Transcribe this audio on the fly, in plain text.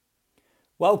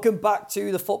Welcome back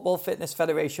to the Football Fitness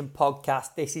Federation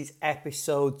podcast. This is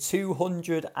episode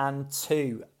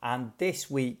 202, and this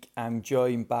week I'm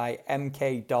joined by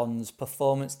MK Dons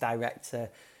Performance Director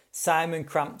Simon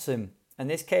Crampton. And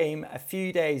this came a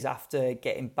few days after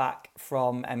getting back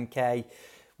from MK,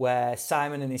 where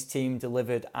Simon and his team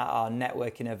delivered at our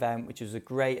networking event, which was a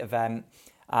great event.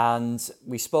 And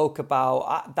we spoke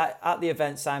about, at the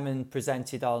event, Simon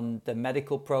presented on the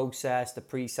medical process, the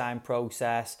pre-sign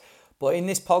process. But in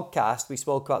this podcast, we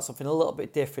spoke about something a little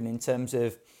bit different in terms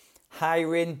of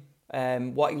hiring,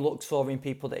 what he looks for in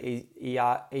people that he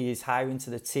is hiring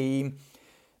to the team,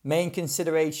 main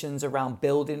considerations around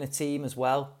building a team as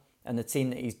well, and the team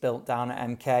that he's built down at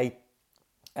MK.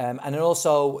 And then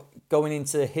also going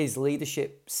into his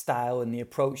leadership style and the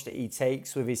approach that he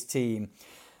takes with his team.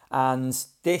 And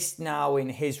this now in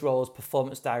his role as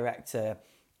performance director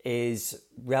is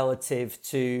relative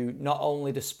to not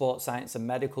only the sports science and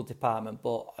medical department,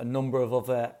 but a number of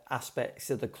other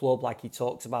aspects of the club like he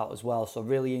talks about as well. So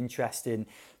really interesting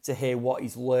to hear what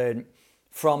he's learned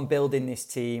from building this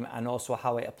team and also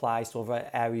how it applies to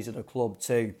other areas of the club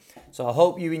too. So I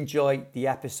hope you enjoyed the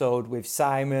episode with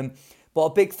Simon. But a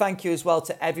big thank you as well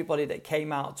to everybody that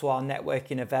came out to our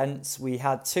networking events. We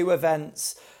had two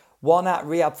events, one at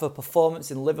Rehab for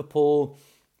Performance in Liverpool,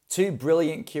 two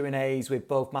brilliant Q&As with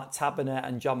both Matt Taberner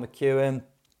and John McEwen.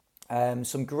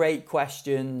 Some great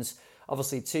questions.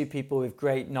 Obviously, two people with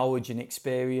great knowledge and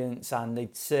experience, and they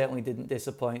certainly didn't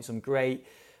disappoint. Some great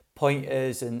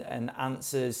pointers and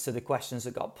answers to the questions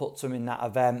that got put to them in that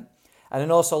event. And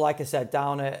then also, like I said,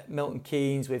 down at Milton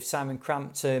Keynes with Simon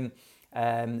Crampton,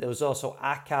 there was also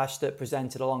Akash that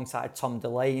presented alongside Tom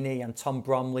Delaney, and Tom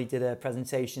Bromley did a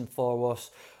presentation for us,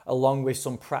 along with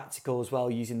some practical as well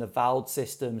using the VALD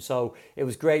system. So it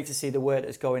was great to see the work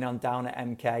that's going on down at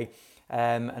MK,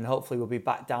 and hopefully we'll be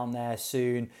back down there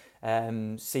soon,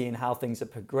 seeing how things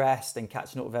have progressed and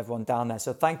catching up with everyone down there.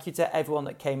 So thank you to everyone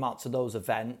that came out to those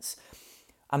events.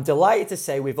 I'm delighted to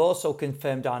say we've also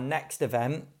confirmed our next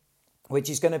event, which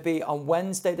is going to be on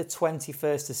Wednesday the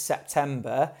 21st of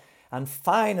September. And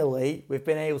finally, we've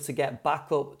been able to get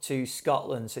back up to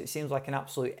Scotland. So it seems like an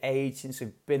absolute age since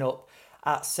we've been up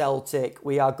at Celtic.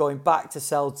 We are going back to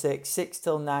Celtic 6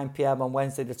 till 9 p.m. on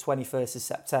Wednesday the 21st of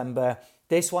September.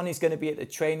 This one is going to be at the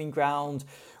training ground.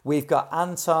 We've got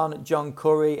Anton, John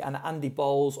Curry and Andy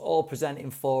Bowles all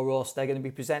presenting for us. They're going to be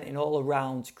presenting all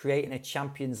around creating a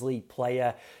Champions League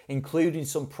player, including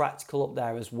some practical up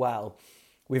there as well.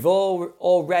 We've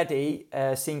already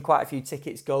seen quite a few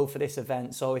tickets go for this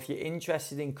event. So if you're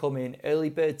interested in coming, early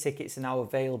bird tickets are now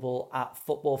available at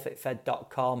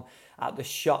footballfitfed.com at the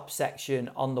shop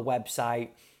section on the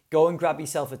website. Go and grab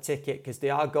yourself a ticket because they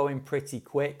are going pretty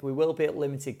quick. We will be at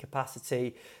limited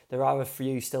capacity. There are a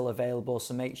few still available,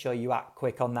 so make sure you act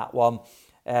quick on that one.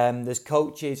 There's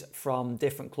coaches from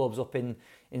different clubs up in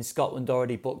Scotland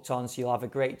already booked on, so you'll have a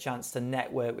great chance to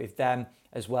network with them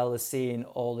as well as seeing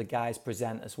all the guys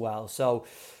present as well. So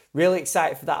really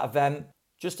excited for that event.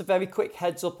 Just a very quick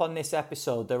heads up on this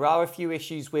episode. There are a few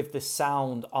issues with the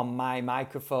sound on my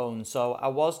microphone. So I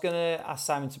was going to ask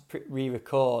Simon to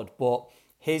re-record, but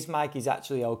his mic is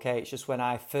actually okay. It's just when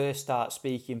I first start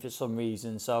speaking for some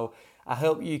reason. So I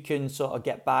hope you can sort of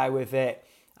get by with it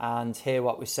and hear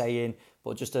what we're saying.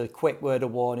 But just a quick word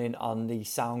of warning on the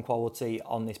sound quality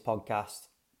on this podcast.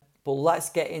 But let's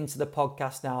get into the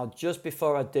podcast now. Just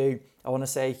before I do, I want to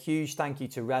say a huge thank you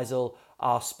to Rezzil,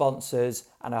 our sponsors,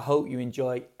 and I hope you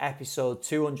enjoy episode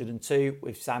 202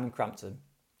 with Simon Crampton.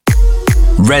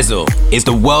 Rezzil is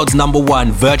the world's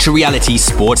 #1 virtual reality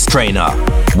sports trainer.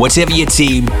 Whatever your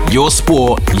team, your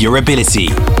sport, your ability,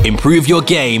 improve your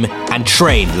game and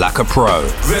train like a pro.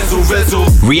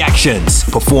 Rezzil. Reactions,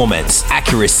 performance,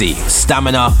 accuracy,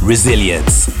 stamina,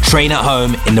 resilience. Train at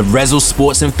home in the Rezzil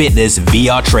Sports and Fitness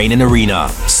VR training arena.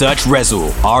 Search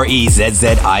Rezzil,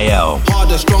 Rezzil.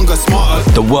 Harder, stronger,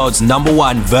 smarter. The world's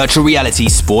 #1 virtual reality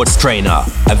sports trainer.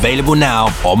 Available now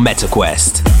on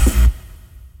MetaQuest.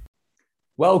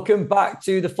 Welcome back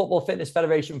to the Football Fitness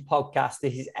Federation podcast.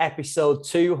 This is episode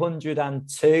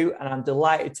 202, and I'm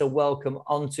delighted to welcome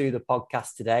onto the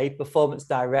podcast today Performance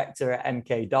Director at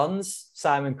MK Dons,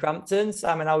 Simon Crampton.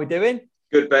 Simon, how are we doing?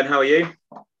 Good, Ben. How are you?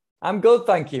 I'm good,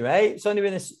 thank you, mate. It's only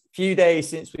been a few days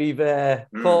since we've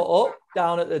caught up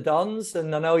down at the Dons,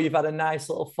 and I know you've had a nice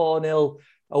little 4-0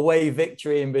 away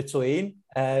victory in between,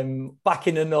 back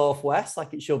in the Northwest,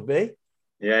 like it should be.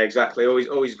 Yeah, exactly.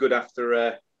 Always good after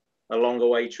a long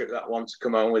away trip, that one, to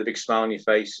come home with a big smile on your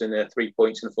face and 3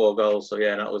 points and 4 goals. So,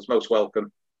 yeah, that was most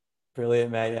welcome.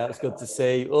 Brilliant, mate. That's good to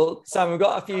see. Well, Sam, we've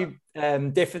got a few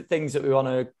different things that we want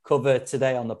to cover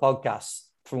today on the podcast.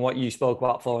 from what you spoke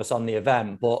about for us on the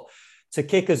event. But to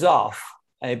kick us off,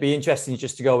 it'd be interesting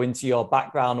just to go into your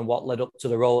background and what led up to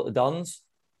the role at the Dons.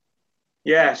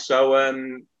 Yeah, so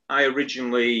I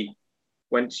originally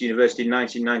went to university in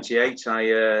 1998.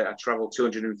 I travelled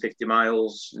 250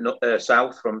 miles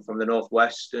south from the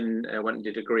northwest, and went and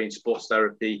did a degree in sports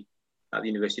therapy at the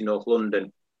University of North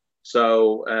London.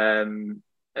 So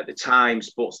at the time,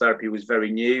 sports therapy was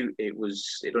very new.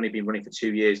 It'd only been running for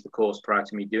 2 years, the course prior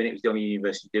to me doing it. It was the only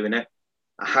university doing it.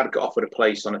 I had got offered a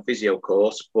place on a physio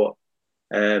course, but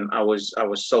I was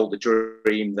sold the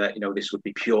dream that, this would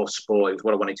be pure sport. It was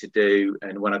what I wanted to do.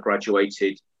 And when I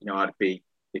graduated, I'd be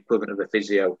the equivalent of a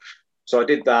physio. So I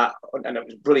did that, and it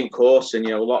was a brilliant course. And,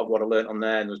 a lot of what I learned on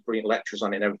there, and there was brilliant lectures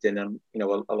on it and everything. And, a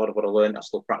lot of what I learned, I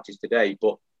still practice today.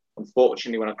 But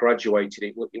unfortunately, when I graduated,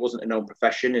 it wasn't a known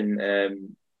profession.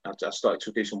 And I started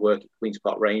to do some work at Queen's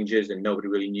Park Rangers, and nobody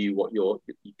really knew what you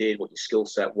did, what your skill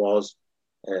set was.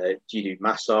 Do you do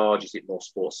massage? Is it more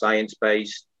sports science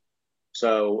based?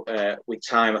 So with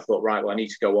time, I thought, right, well, I need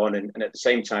to go on. And at the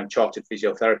same time, chartered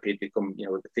physiotherapy had become,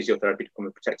 the physiotherapy had become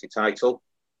a protected title.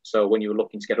 So when you were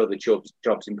looking to get other jobs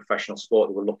in professional sport,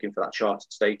 they were looking for that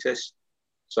chartered status.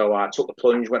 So I took the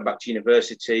plunge, went back to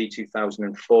university,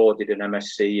 2004, did an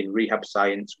MSc in rehab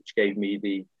science, which gave me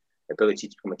the ability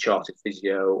to become a chartered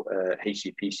physio,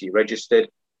 HCPC registered.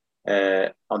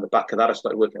 On the back of that, I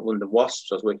started working at London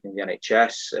Wasps. I was working in the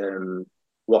NHS.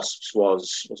 Wasps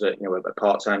was a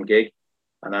part-time gig.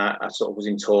 And I sort of was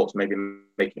in talks, maybe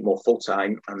making it more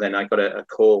full-time. And then I got a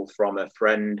call from a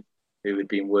friend who had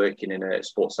been working in a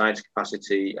sports science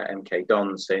capacity at MK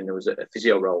Dons, saying there was a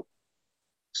physio role.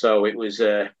 So it was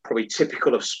probably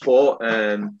typical of sport.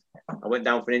 I went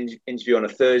down for an interview on a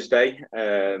Thursday,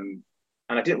 and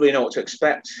I didn't really know what to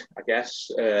expect, I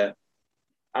guess. I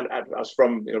was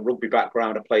from a rugby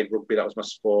background. I played rugby. That was my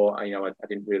sport. I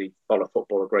didn't really follow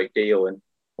football a great deal. And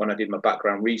when I did my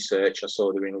background research, I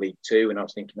saw they were in League Two, and I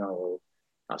was thinking, oh, well,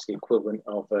 that's the equivalent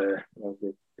of the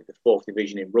fourth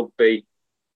division in rugby.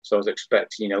 So I was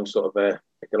expecting, sort of a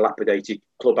dilapidated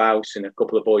clubhouse and a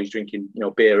couple of boys drinking,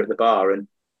 beer at the bar. And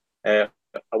I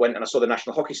went and I saw the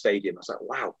National Hockey Stadium. I was like,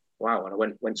 wow. And I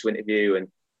went to interview and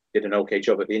did an okay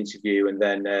job at the interview, and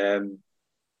then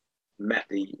met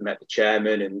the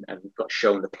chairman and got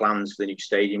shown the plans for the new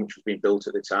stadium, which was being built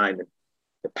at the time, and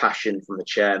the passion from the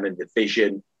chairman, the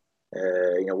vision,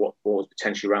 what was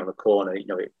potentially around the corner.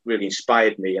 It really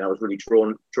inspired me, and I was really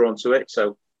drawn to it.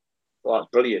 So, well,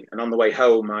 that's brilliant. And on the way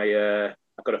home, I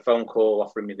got a phone call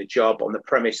offering me the job on the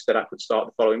premise that I could start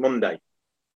the following Monday.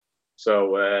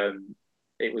 So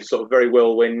it was sort of very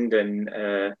whirlwind, and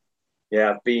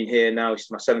I've been here now.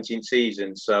 It's my 17th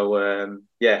season. So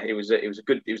it was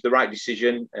the right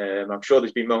decision. I'm sure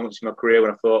there's been moments in my career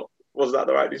when I thought, was that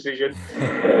the right decision?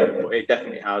 But it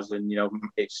definitely has, and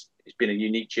it's been a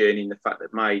unique journey in the fact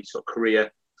that my sort of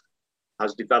career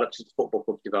has developed as the football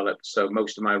club developed. So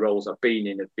most of my roles I've been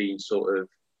in have been sort of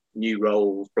new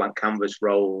roles, blank canvas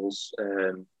roles,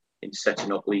 in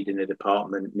setting up, leading a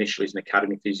department, initially as an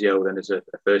academy physio, then as a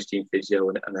first team physio,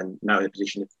 and then now in the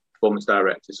position of performance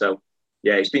director. So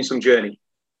yeah, it's been some journey.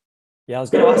 Yeah, I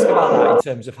was going to ask about that in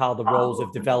terms of how the roles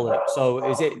have developed. So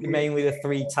is it mainly the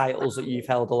 3 titles that you've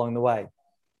held along the way?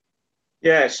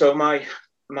 Yeah, so my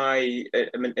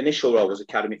initial role was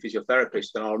academy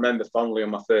physiotherapist, and I remember fondly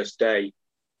on my first day,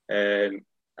 I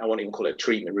won't even call it a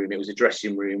treatment room. It was a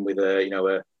dressing room with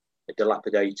a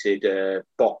dilapidated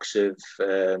box of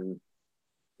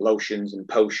lotions and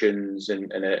potions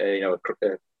and a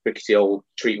rickety old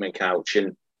treatment couch,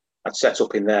 and I'd set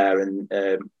up in there, and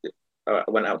I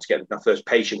went out to get my first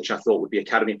patient, which I thought would be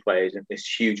academy players, and this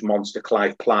huge monster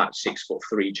Clive Platt,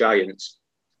 6'3" giant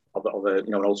of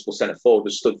an old school centre forward,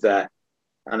 was stood there,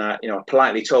 and I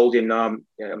politely told him, no,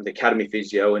 I'm the academy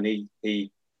physio, and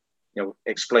he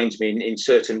explained to me in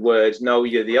certain words, no,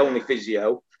 you're the only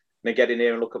physio. And get in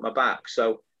here and look at my back.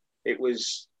 So I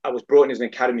was brought in as an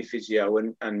academy physio,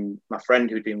 and my friend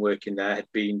who'd been working there had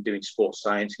been doing sports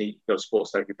science, and he got a sports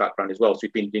therapy background as well. So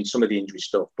he'd been doing some of the injury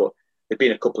stuff, but there'd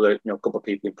been a couple of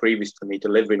people in previous to me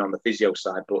delivering on the physio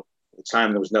side, but at the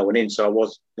time there was no one in. So I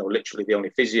was literally the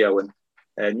only physio, and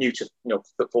new to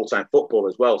full-time football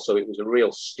as well. So it was a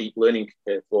real steep learning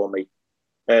curve for me.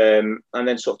 And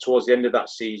then sort of towards the end of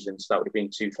that season, so that would have been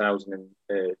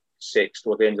 2006,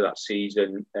 toward the end of that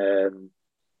season,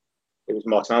 it was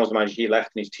Martin Allen's manager. He left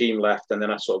and his team left, and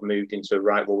then I sort of moved into,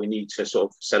 right, well, we need to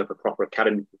sort of set up a proper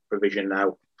academy provision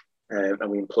now, and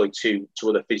we employed two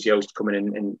other physios to come in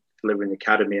and deliver in the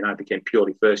academy, and I became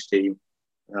purely first team,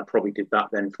 and I probably did that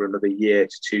then for another year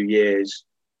to 2 years,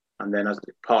 and then as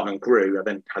the department grew, I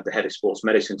then had the head of sports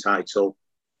medicine title.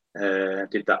 I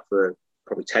did that for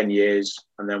probably 10 years.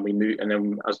 And then we moved, and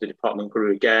then as the department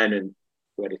grew again, and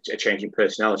we had a change in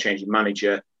personnel, a change in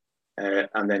manager,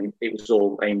 and then it was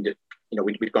all aimed at,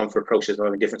 we'd gone through a process of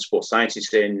having different sports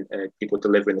scientists in, people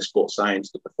delivering the sports science,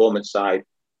 the performance side,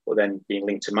 but then being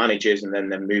linked to managers, and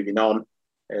then moving on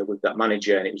with that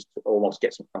manager. And it was to almost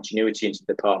get some continuity into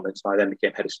the department. So I then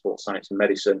became head of sports science and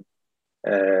medicine.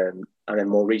 And then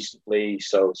more recently,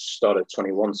 so start of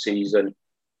 21 season,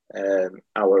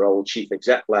 our old chief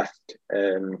exec left,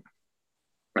 and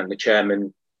the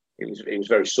chairman, it was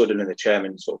very sudden, and the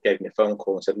chairman sort of gave me a phone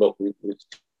call and said, look, there's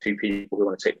two people who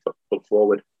want to take the club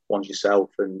forward. One's yourself,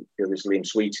 and the other is Liam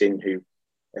Sweeting, who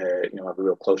I have a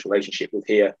real close relationship with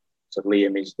here. So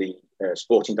Liam is the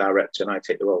sporting director, and I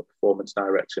take the role of performance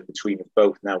director. Between us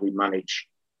both now, we manage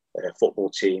a football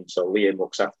team. So Liam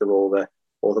looks after all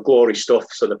the glory stuff,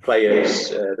 so the players,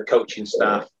 the coaching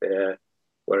staff,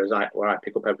 whereas I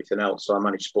pick up everything else. So I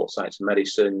manage sports science and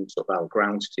medicine, sort of our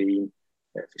grounds team,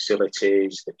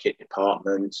 facilities, the kit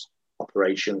department,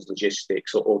 operations,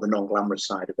 logistics, all the non-glamorous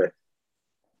side of it.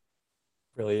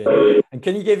 Brilliant. And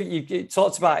can you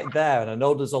talked about it there, and I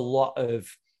know there's a lot of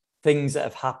things that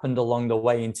have happened along the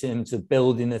way in terms of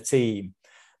building a team,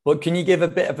 but can you give a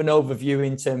bit of an overview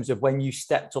in terms of when you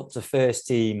stepped up to first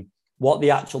team, what the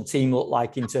actual team looked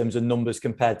like in terms of numbers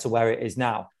compared to where it is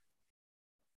now?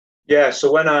 Yeah,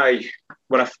 so when I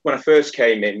first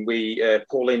came in,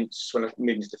 Paul Ince, when I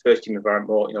moved into the first team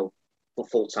environment, more, for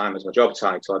full time as my job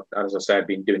title. As I said, I've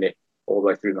been doing it all the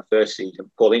way through my first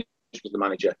season. Paul Ince was the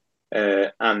manager,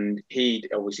 and he'd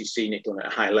obviously seen it done at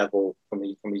a high level from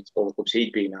all the clubs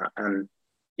he'd been at, and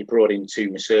he brought in two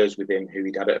masseurs with him who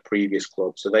he'd had at a previous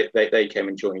club. So they came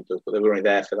and joined us, but they were only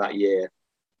there for that year.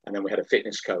 And then we had a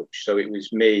fitness coach. So it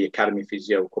was me, academy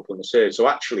physio, a couple of masseurs. So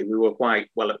actually we were quite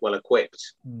well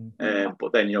equipped. Mm-hmm.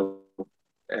 But then,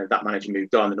 that manager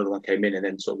moved on, another one came in, and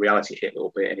then sort of reality hit a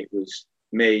little bit, and it was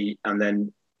me. And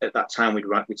then at that time we'd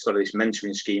started this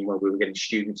mentoring scheme where we were getting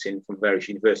students in from various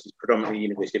universities, predominantly the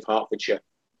University of Hertfordshire.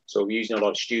 So we were using a lot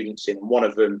of students in, and one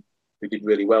of them who did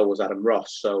really well was Adam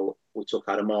Ross. So we took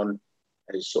Adam on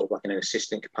as sort of like in an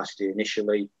assistant capacity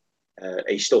initially.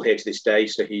 He's still here to this day,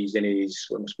 so he's in his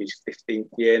 15th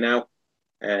year now.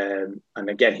 And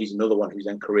again, he's another one whose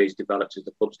then careers developed as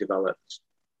the club's developed.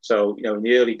 So, in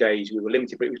the early days we were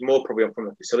limited, but it was more probably from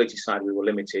the facility side we were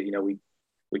limited.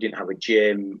 We didn't have a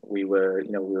gym. We were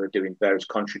doing various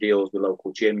contra deals with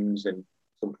local gyms, and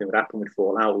something would happen, we'd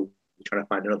fall out. We'd be trying to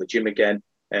find another gym again.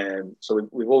 So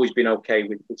we've always been okay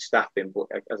with staffing, but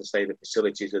as I say, the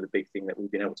facilities are the big thing that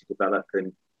we've been able to develop.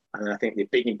 And I think the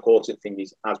big important thing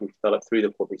is, as we've developed through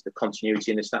the club, is the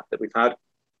continuity in the staff that we've had.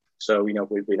 So,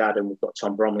 with Adam, we've got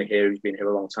Tom Bromley here, who's been here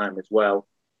a long time as well,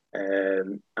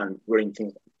 and running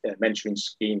things, mentoring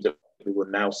schemes that we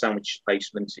run now, sandwich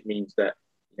placements. It means that,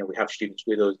 we have students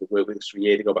with us that work with us for a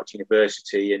year to go back to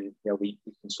university, and, we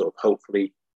can sort of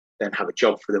hopefully then have a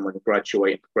job for them when they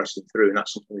graduate and progress them through. And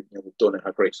that's something we've done and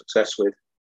had great success with.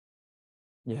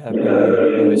 Yeah,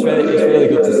 it's really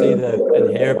good to see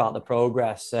and hear about the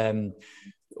progress.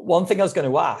 One thing I was going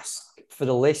to ask for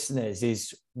the listeners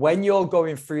is, when you're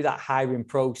going through that hiring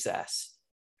process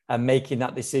and making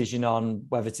that decision on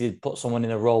whether to put someone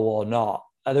in a role or not,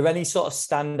 are there any sort of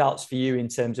standouts for you in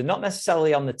terms of, not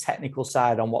necessarily on the technical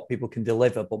side on what people can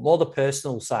deliver, but more the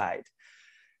personal side?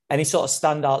 Any sort of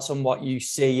standouts on what you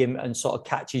see and sort of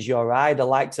catches your eye, the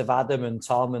likes of Adam and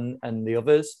Tom and the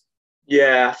others?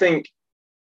 Yeah, I think,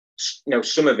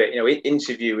 some of it,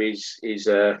 interview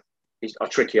are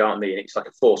tricky, aren't they? And it's like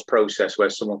a forced process where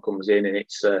someone comes in, and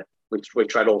it's we've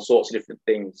tried all sorts of different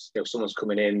things. Someone's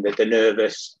coming in, they're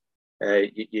nervous.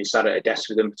 You sat at a desk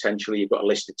with them potentially. You've got a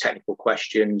list of technical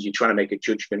questions. You're trying to make a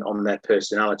judgment on their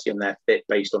personality and their fit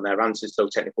based on their answers to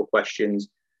those technical questions.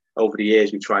 Over the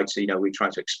years, we tried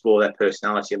to explore their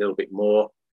personality a little bit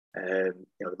more. There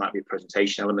might be a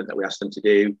presentation element that we ask them to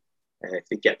do. If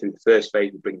they get through the first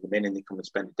phase, we bring them in and they come and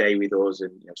spend a day with us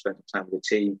and spend some time with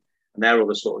the team. And they're all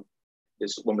the sort of,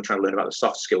 this when we're trying to learn about the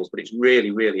soft skills, but it's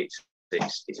really,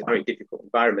 it's a very difficult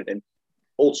environment. And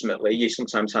ultimately, you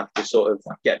sometimes have to sort of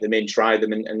get them in, try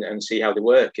them, and see how they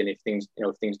work. And if things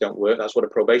don't work, that's what a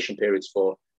probation period's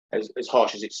for. As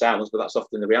harsh as it sounds, but that's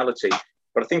often the reality.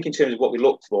 But I think in terms of what we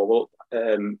look for,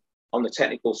 on the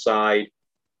technical side,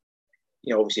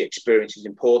 obviously experience is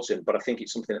important, but I think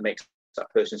it's something that makes that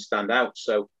person stand out.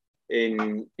 So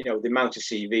in, the amount of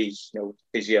CVs,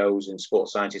 physios and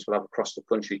sports scientists will have across the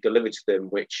country delivered to them,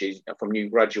 which is from new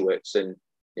graduates, and,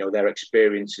 their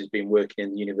experience has been working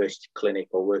in the university clinic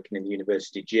or working in the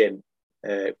university gym,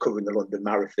 covering the London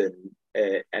Marathon.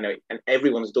 And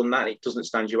everyone's done that. It doesn't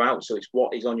stand you out. So it's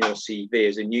what is on your CV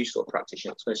as a new sort of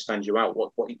practitioner that's going to stand you out.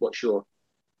 What's your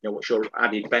what's your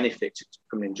added benefit to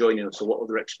coming and joining us, or what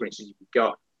other experiences you've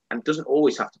got. And it doesn't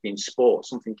always have to be in sport.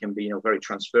 Something can be, very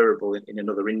transferable in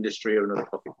another industry or another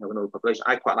population.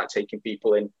 I quite like taking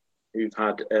people in who've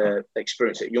had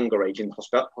experience at younger age in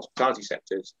hospitality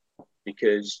sectors,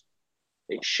 because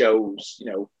it shows,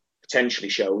 potentially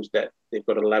shows that they've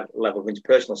got a level of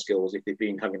interpersonal skills if they've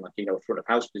been having a front of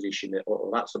house position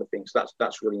or that sort of thing. So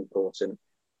that's really important.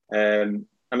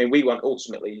 We want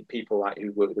ultimately people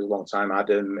who work with us a long time,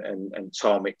 Adam and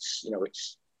Tom.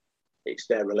 It's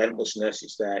their relentlessness,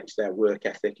 it's their work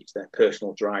ethic, it's their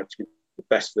personal drive to be the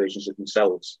best versions of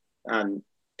themselves. And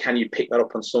can you pick that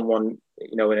up on someone,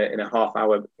 in a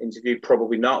half-hour interview?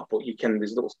 Probably not, but you can.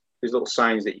 There's little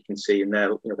signs that you can see in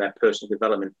their personal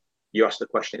development. You ask the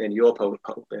question in your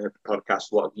podcast,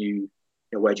 what have you,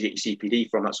 where do you get your CPD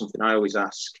from? That's something I always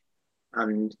ask.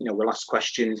 And we'll ask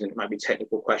questions, and it might be a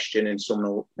technical question, and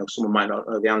someone might not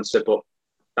know the answer, but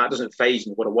that doesn't faze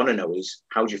me. What I want to know is,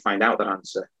 how do you find out that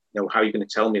answer? How are you going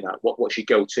to tell me that? What's your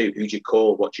go-to? Who do you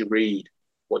call? What do you read?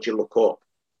 What do you look up?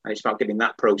 And it's about getting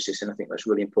that process, and I think that's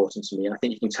really important to me. And I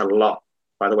think you can tell a lot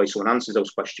by the way someone answers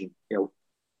those questions,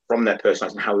 from their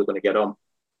personality and how they're going to get on.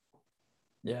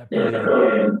 Yeah,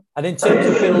 brilliant. And in terms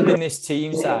of building this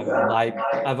team, Simon,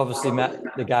 I've obviously met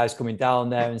the guys coming down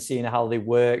there and seeing how they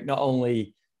work, not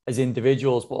only as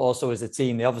individuals, but also as a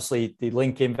team. They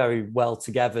link in very well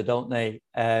together, don't they?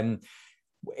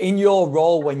 In your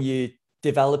role, when you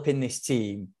developing this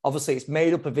team, obviously it's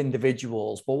made up of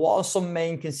individuals, but what are some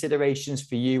main considerations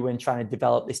for you when trying to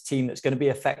develop this team that's going to be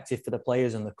effective for the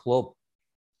players and the club?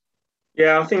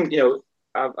 Yeah, I think,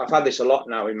 I've had this a lot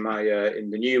now in my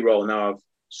in the new role. Now I've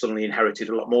suddenly inherited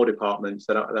a lot more departments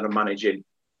that I'm managing,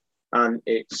 and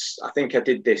I think I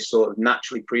did this sort of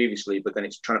naturally previously, but then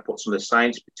it's trying to put some of the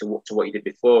science to what you did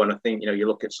before. And I think you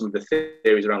look at some of the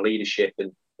theories around leadership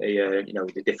and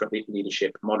the different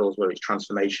leadership models, where it's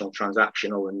transformational,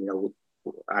 transactional, and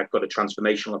I've got a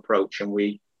transformational approach, and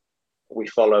we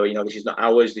follow. This is not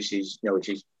ours. This is it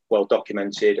is well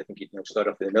documented. I think it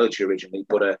started off in the military originally,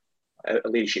 but a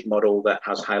leadership model that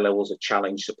has high levels of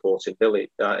challenge, support,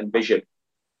 and vision.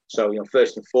 So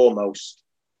first and foremost,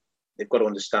 they've got to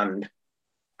understand,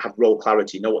 have role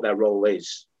clarity, know what their role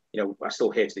is. I still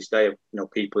hear to this day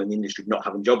of people in the industry not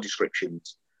having job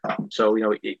descriptions. So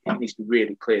it needs to be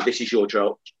really clear. This is your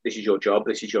job. This is your job.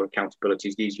 This is your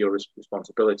accountabilities. These are your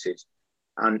responsibilities,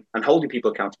 and holding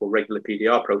people accountable, regular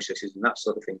PDR processes, and that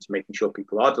sort of thing, to making sure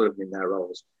people are delivering their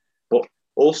roles. But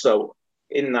also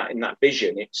in that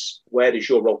vision, it's where does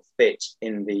your role fit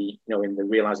in the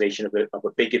realization of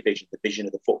a bigger vision, the vision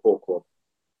of the football club.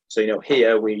 So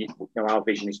here our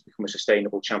vision is to become a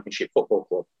sustainable championship football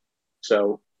club.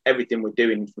 So everything we're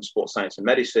doing from sports science and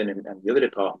medicine and the other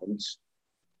departments,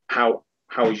 how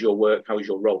is your work, how is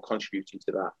your role contributing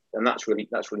to that? And that's really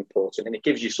important. And it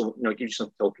gives you something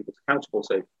to hold people accountable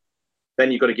to.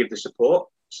 Then you've got to give the support.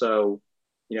 So,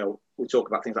 we talk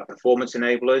about things like performance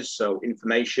enablers. So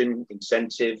information,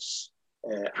 incentives.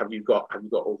 Have you got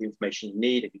all the information you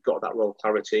need? Have you got that role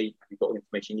clarity? Have you got the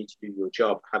information you need to do your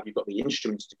job? Have you got the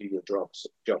instruments to do your job?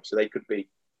 So they could be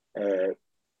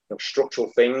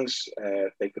structural things.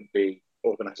 They could be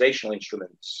organizational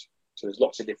instruments. So there's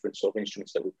lots of different sort of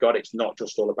instruments that we've got. It's not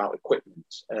just all about equipment.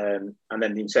 And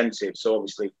then the incentives. So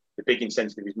obviously the big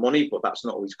incentive is money, but that's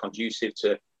not always conducive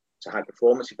to high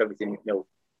performance. If everything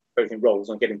rolls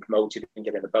on getting promoted and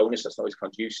getting a bonus, that's not always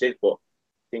conducive. But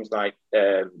things like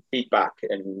feedback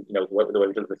and the way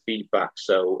we deliver feedback.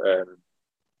 So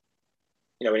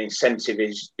an incentive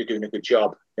is you're doing a good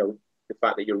job. The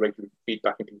fact that you're regularly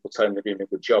feedbacking people, telling them they're doing a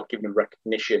good job, giving them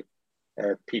recognition.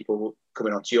 People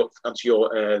coming onto your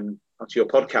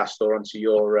podcast or onto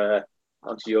your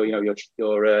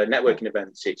networking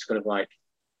events. It's kind of like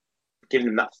giving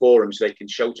them that forum so they can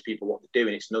show to people what they're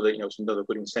doing. It's another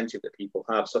good incentive that people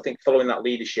have. So I think following that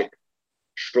leadership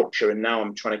structure, and now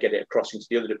I'm trying to get it across into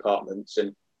the other departments,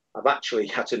 and I've actually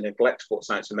had to neglect sports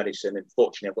science and medicine, and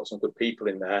fortunately I've got some good people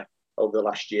in there over the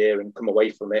last year and come away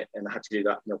from it, and I had to do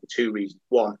that for two reasons.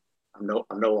 One, I'm no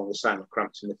longer Simon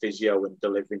Crampton, the physio, and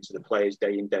delivering to the players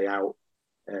day in, day out,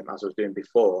 as I was doing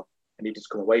before. I needed to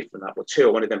come away from that. But two,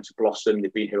 I wanted them to blossom.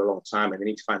 They've been here a long time, and they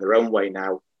need to find their own way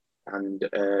now, and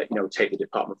take the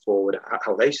department forward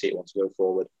how they see it want to go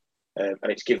forward. And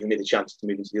it's given me the chance to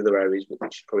move into the other areas,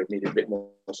 which probably needed a bit more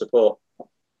support.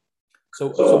 So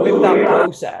with that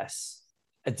process,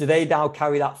 do they now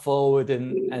carry that forward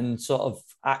and sort of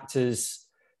act as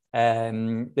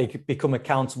they could become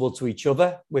accountable to each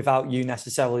other without you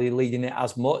necessarily leading it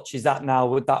as much? Is that now,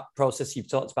 with that process you've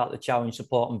talked about, the challenge,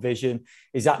 support and vision,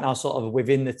 is that now sort of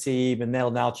within the team and they'll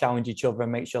now challenge each other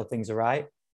and make sure things are right?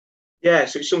 Yeah,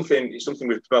 so it's something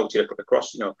we've promoted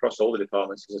across all the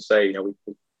departments. As I say,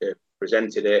 we've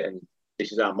presented it, and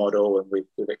this is our model, and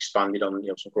we've expanded on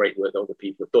some great work that other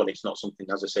people have done. It's not something,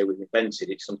 as I say, we've invented.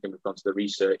 It's something we've gone to the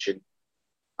research. And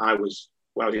when I was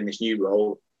in this new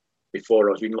role, before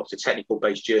I was reading lots of technical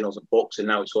based journals and books, and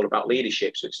now it's all about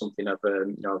leadership. So it's something I've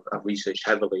researched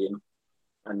heavily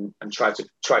and try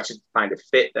to find a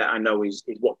fit that I know is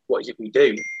what is it we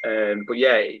do. But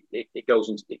yeah, it goes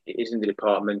into it is in the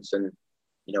departments, and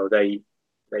they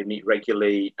meet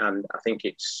regularly, and I think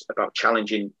it's about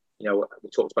challenging. We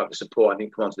talked about the support. I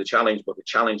didn't come on to the challenge, but the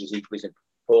challenge is equally as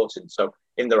important. So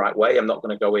in the right way, I'm not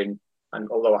going to go in, and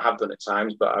although I have done at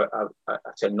times, but I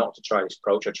tend not to try this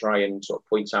approach. I try and sort of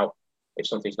point out if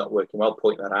something's not working well,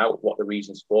 point that out, what the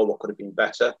reasons for, what could have been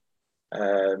better.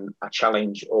 I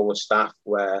challenge all the staff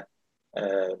where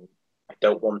I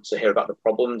don't want to hear about the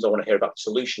problems. I want to hear about the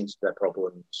solutions to their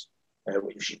problems,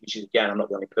 which is, again, I'm not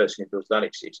the only person who does that.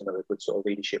 It's another good sort of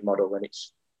leadership model, and it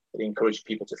encourages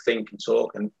people to think and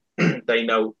talk, and they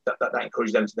know that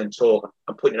encourages them to then talk.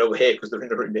 I'm putting it over here because they're in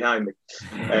the room behind me,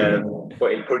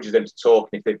 but it encourages them to talk,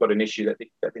 and if they've got an issue that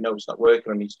they know it's not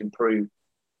working and needs to improve,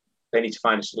 they need to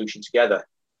find a solution together,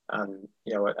 and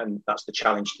and that's the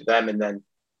challenge to them, and then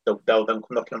they'll then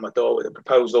come knocking on my door with a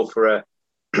proposal for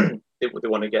they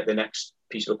want to get the next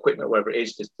piece of equipment, whatever it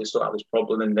is, to sort out this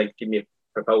problem, and they give me a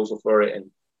proposal for it,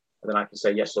 and then I can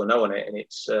say yes or no on it, and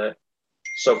it's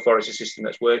so far it's a system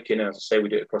that's working. And as I say, we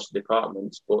do it across the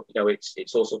departments, but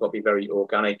it's also got to be very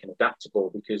organic and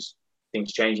adaptable because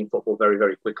things change in football very,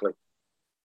 very quickly.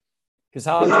 Because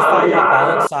how do you find that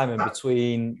balance, Simon,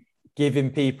 between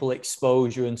giving people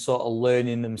exposure and sort of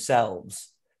learning themselves,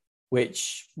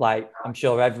 which, like, I'm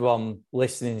sure everyone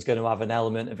listening is going to have an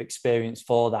element of experience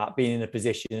for that, being in a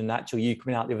position, and actually you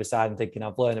coming out the other side and thinking,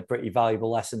 I've learned a pretty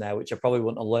valuable lesson there, which I probably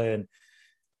wouldn't have learned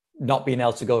not being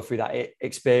able to go through that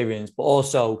experience, but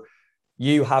also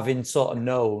you having sort of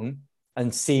known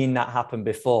and seen that happen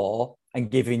before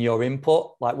and giving your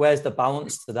input. Like, where's the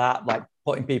balance to that? Like,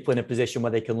 putting people in a position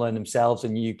where they can learn themselves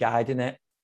and you guiding it.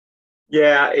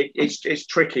 Yeah, it's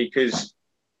tricky because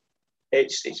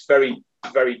it's very,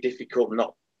 very difficult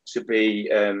not to be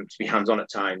hands-on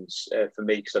at times for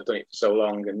me, because I've done it for so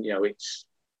long, and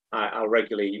I'll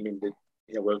regularly. I mean,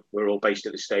 we're all based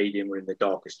at the stadium. We're in the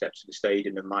darker steps of the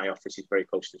stadium, and my office is very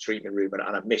close to the treatment room, and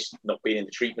I've missed not being in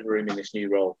the treatment room in this new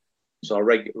role. So I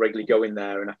regularly go in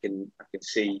there, and I can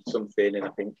see something, and I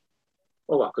think,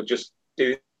 oh, I could just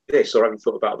do this, or I haven't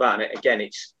thought about that. And again,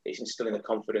 it's instilling the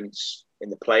confidence in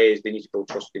the players. They need to build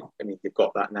trust. I mean, they've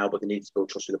got that now, but they need to build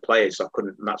trust with the players. So I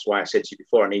couldn't, and that's why I said to you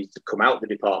before, I needed to come out of the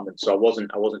department. So I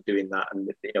wasn't doing that. And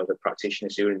the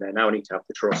practitioners who are in there now need to have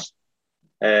the trust.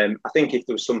 I think if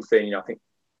there was something, I think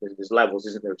there's levels,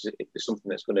 isn't there? If there's something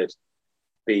that's going to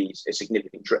be a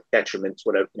significant detriment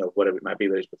to whatever it might be,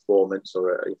 whether it's performance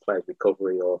or a player's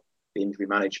recovery or the injury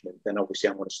management, then obviously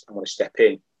I'm going to step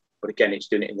in. But again, it's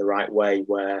doing it in the right way,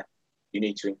 where you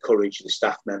need to encourage the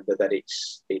staff member that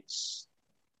it's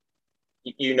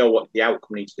what the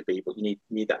outcome needs to be, but you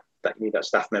need that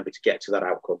staff member to get to that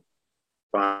outcome.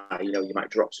 By you might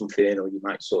drop something in, or you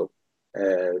might sort of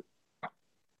the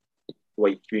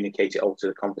way you communicate it, alter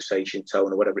the conversation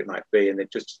tone or whatever it might be, and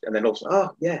then also, oh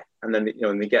yeah, and then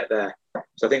and they get there.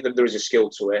 So I think that there is a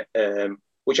skill to it,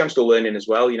 which I'm still learning as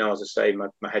well. As I say,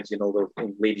 my head's in all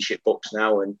the leadership books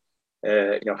now, and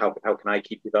how can I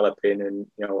keep developing, and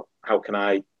how can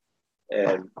I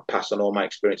pass on all my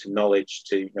experience and knowledge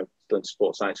to learn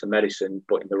sports science and medicine,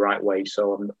 but in the right way,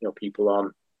 so people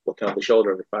aren't looking over the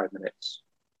shoulder every 5 minutes.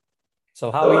 So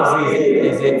how easy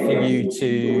is it for you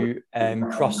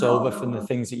to cross over from the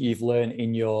things that you've learned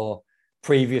in your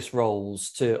previous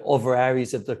roles to other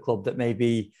areas of the club that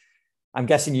maybe, I'm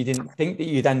guessing you didn't think that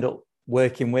you'd end up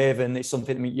working with, and it's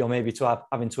something that you're maybe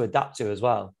having to adapt to as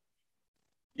well?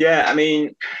 Yeah, I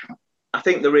mean, I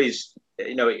think there is,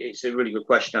 it's a really good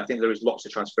question. I think there is lots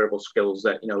of transferable skills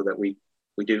that, that we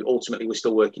do. Ultimately, we're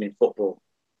still working in football.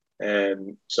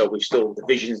 So the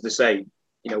vision's the same.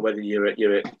 Whether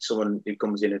you're someone who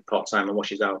comes in part-time and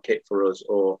washes our kit for us,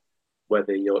 or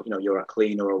whether you're a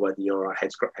cleaner, or whether you're our head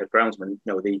groundsman,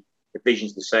 the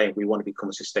vision's the same. We want to become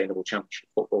a sustainable championship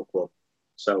football club.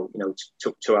 So,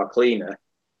 to our cleaner,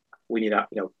 we need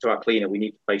we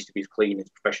need the place to be as clean, as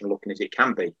professional looking as it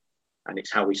can be. And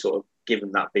it's how we sort of give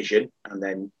them that vision, and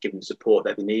then give them the support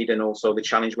that they need, and also the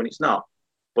challenge when it's not.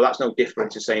 But that's no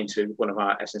different to saying to one of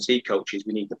our S&C coaches,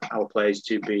 we need our players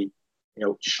to be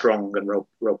strong and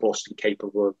robust and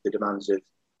capable of the demands of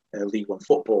League One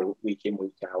football week in,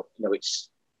 week out. It's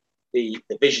the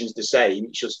vision's the same.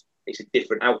 It's a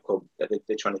different outcome that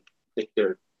they're trying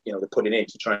to. they're putting in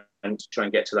to try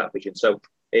and get to that vision. So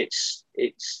it's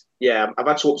I've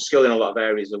had to upskill in a lot of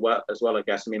areas as well. I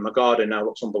guess. I mean, my garden now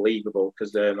looks unbelievable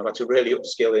because I've had to really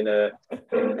upskill in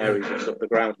areas of sort of the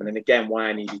groundsman. And again, why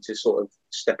I needed to sort of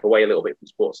step away a little bit from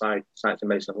sports science and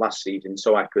medicine last season,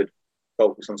 so I could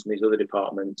focus on some of these other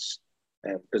departments.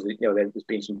 Because there's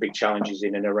been some big challenges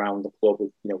in and around the club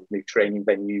with new training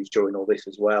venues during all this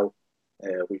as well.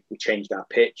 We changed our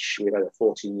pitch. We've had a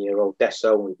 14-year-old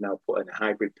Deso, and we've now put in a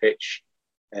hybrid pitch.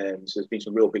 So there's been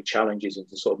some real big challenges, and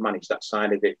to sort of manage that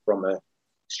side of it from a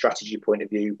strategy point of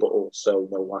view, but also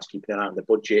whilst keeping an eye on the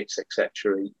budgets,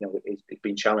 etc. It's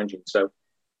been challenging. So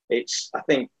I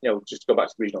think just to go back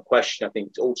to the original question, I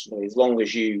think ultimately, as long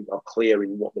as you are clear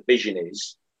in what the vision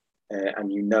is,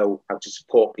 and you know how to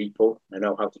support people and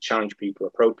know how to challenge people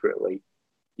appropriately,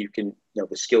 you can,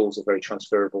 the skills are very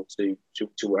transferable to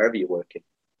wherever you're working.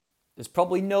 There's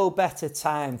probably no better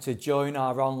time to join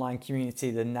our online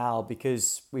community than now,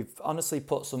 because we've honestly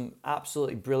put some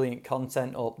absolutely brilliant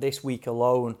content up this week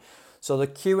alone. So the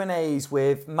Q&As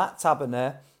with Matt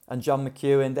Taberner and John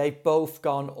McEwen, they've both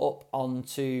gone up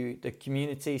onto the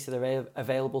community, so they're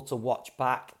available to watch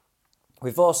back.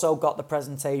 We've also got the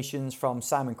presentations from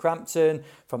Simon Crampton,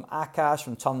 from Akash,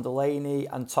 from Tom Delaney,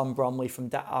 and Tom Bromley from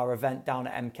our event down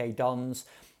at MK Dons.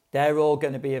 They're all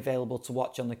going to be available to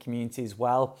watch on the community as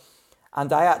well.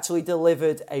 And I actually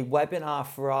delivered a webinar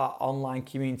for our online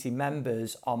community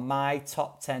members on my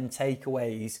top 10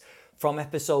 takeaways from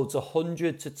episodes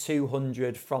 100 to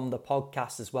 200 from the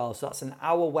podcast as well. So that's an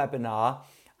hour webinar,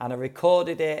 and I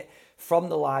recorded it from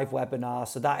the live webinar.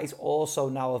 So that is also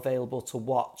now available to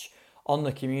watch on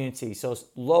the community. So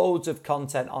loads of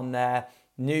content on there,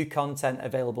 new content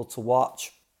available to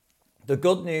watch. The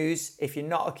good news, if you're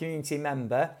not a community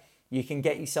member, you can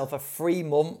get yourself a free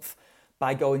month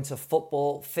by going to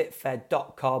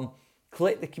footballfitfed.com,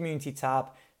 click the community tab,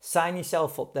 sign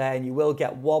yourself up there, and you will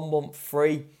get 1 month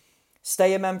free.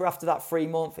 Stay a member after that free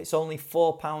month. It's only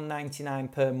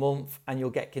 £4.99 per month, and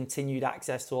you'll get continued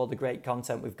access to all the great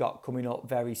content we've got coming up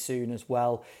very soon as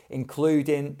well,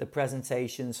 including the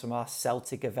presentations from our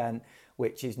Celtic event,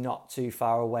 which is not too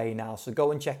far away now. So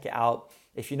go and check it out.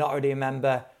 If you're not already a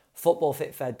member,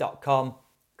 footballfitfed.com,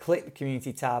 click the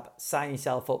community tab, sign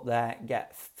yourself up there,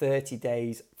 get 30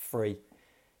 days free.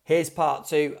 Here's part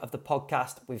 2 of the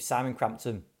podcast with Simon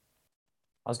Crampton.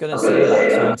 I was going to say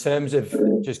that. So in terms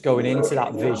of just going into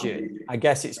that vision, I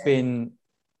guess it's been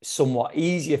somewhat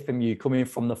easier from you coming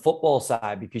from the football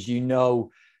side, because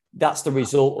that's the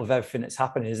result of everything that's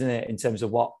happening, isn't it, in terms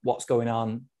of what's going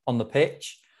on the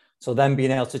pitch. So then being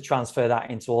able to transfer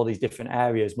that into all these different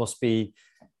areas must be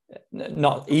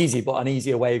not easy, but an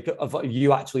easier way of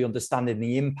you actually understanding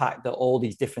the impact that all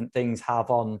these different things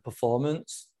have on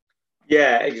performance.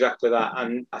 Yeah, exactly that.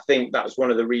 And I think that's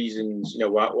one of the reasons,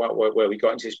 where we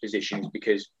got into this position, is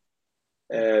because,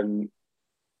 I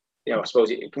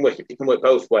suppose it can work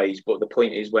both ways. But the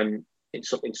point is, when in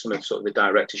some of sort of the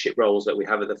directorship roles that we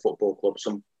have at the football club,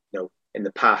 in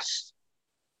the past,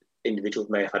 individuals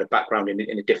may have had a background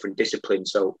in a different discipline,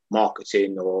 so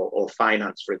marketing or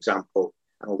finance, for example.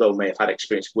 And although may have had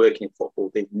experience working in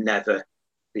football, they've never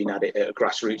been at it at a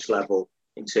grassroots level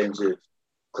in terms of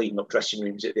cleaning up dressing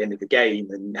rooms at the end of the game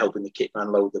and helping the kit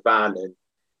man load the van and,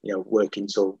 working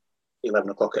till 11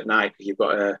 o'clock at night because you've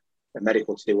got a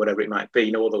medical to do, whatever it might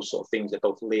be. All those sort of things that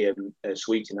both Liam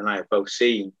Sweeting and I have both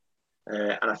seen.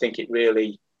 And I think it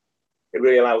really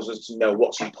allows us to know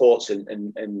what's important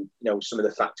and some of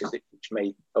the factors which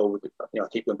may I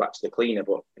keep going back to the cleaner,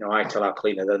 but, I tell our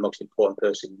cleaner they're the most important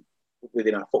person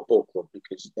within our football club,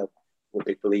 because we're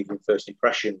big believers in first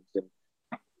impressions, and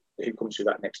who comes through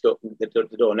that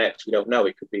the door next, we don't know.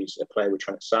 It could be a player we're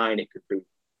trying to sign, it could be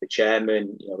the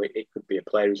chairman, it could be a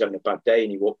player who's having a bad day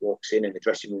and he walks in and the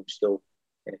dressing room's still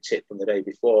in a tip from the day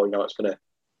before, it's going to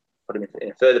put him in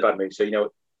a further bad mood.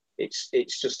 So,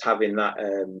 it's just having that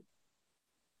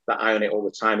eye on it all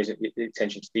the time, isn't it? The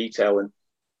attention to detail. And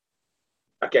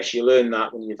I guess you learn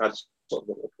that when you've had sort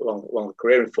of along the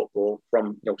career in football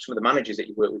from some of the managers that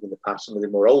you've worked with in the past, some of the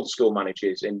more old school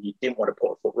managers, and you didn't want to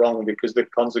put a foot wrong because the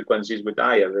consequences were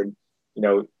dire. And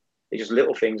it's just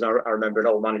little things. I remember an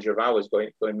old manager of ours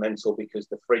going mental because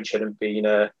the fridge hadn't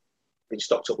been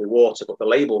stocked up with water, but the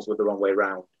labels were the wrong way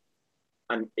round.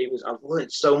 And I've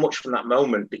learned so much from that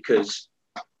moment, because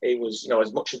it was,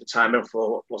 as much of the time, I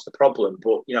thought, what's the problem?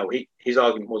 But, his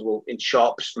argument was, well, in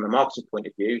shops, from a marketing point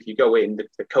of view, if you go in,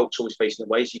 the coat's always facing the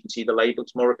way, so you can see the label,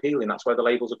 it's more appealing. That's why the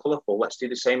labels are colourful. Let's do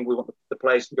the same. We want the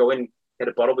players to go in, get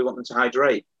a bottle, we want them to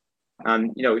hydrate.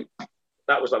 And,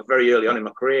 that was like very early on in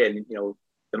my career. And,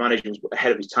 the manager was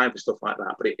ahead of his time for stuff like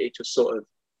that. But it just sort of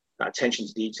that attention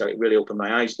to detail, it really opened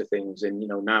my eyes to things. And,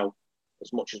 now,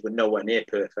 as much as we're nowhere near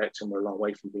perfect and we're a long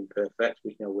way from being perfect,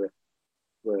 we're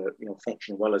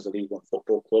functioning well as a League One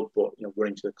football club, but, we're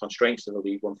into the constraints of the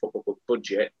League One football club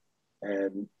budget.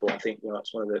 But I think,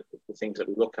 that's one of the things that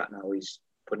we look at now is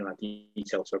putting our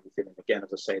detail to everything. And again, as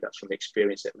I say, that's from the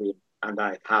experience that Liam and I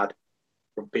have had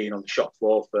from being on the shop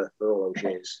floor for all those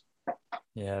years.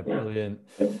 Yeah, brilliant.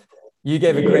 You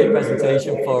gave a great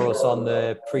presentation for us on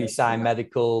the pre-sign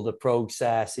medical, the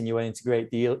process, and you went into great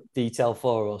detail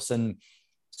for us. And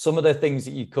some of the things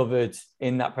that you covered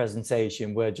in that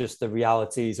presentation were just the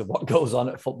realities of what goes on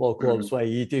at football clubs, where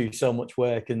you do so much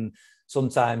work and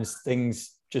sometimes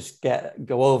things just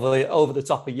go over the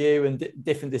top of you and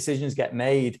different decisions get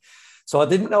made. So I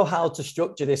didn't know how to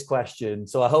structure this question.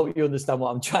 So I hope you understand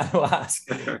what I'm trying to ask.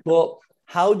 But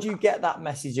how do you get that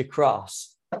message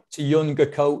across to younger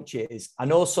coaches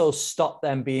and also stop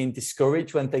them being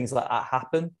discouraged when things like that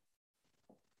happen?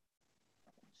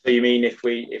 So you mean if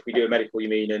we do a medical, you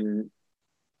mean, and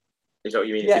is that what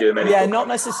you mean? If we do a medical? Yeah, not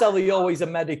necessarily always a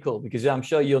medical, because I'm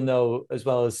sure you'll know as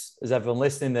well as everyone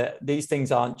listening that these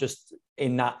things aren't just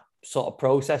in that sort of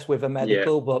process with a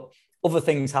medical, but other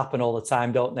things happen all the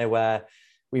time, don't they? Where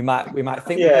we might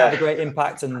think we can have a great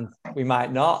impact and we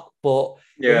might not, but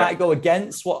we might go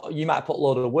against what you might put a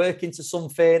load of work into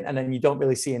something and then you don't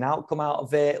really see an outcome out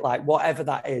of it, like whatever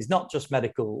that is, not just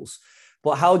medicals.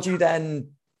 But how do you then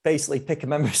basically pick a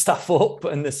member of staff up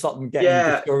and they stop them getting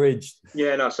discouraged?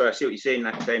 Yeah, no, sorry, I see what you're saying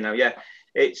now. Yeah,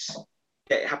 it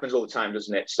happens all the time,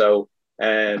 doesn't it? So,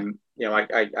 I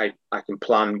can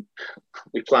plan.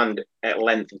 We planned at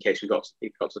length in case we got to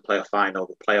the playoff final,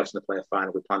 the playoffs and the playoff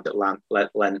final. We planned at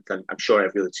length, and I'm sure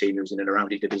every other team who was in and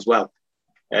around it did as well.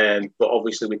 But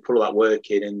obviously, we put all that work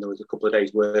in, and there was a couple of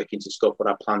days working to scope what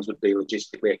our plans would be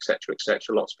logistically, etc.,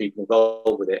 etc. Lots of people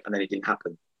involved with it, and then it didn't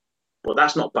happen. But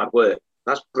that's not bad work.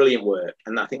 That's brilliant work,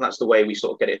 and I think that's the way we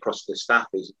sort of get it across to the staff.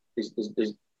 Is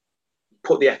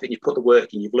put the effort, you put the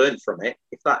work in, you've learned from it.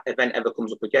 If that event ever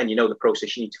comes up again, you know the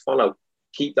process you need to follow.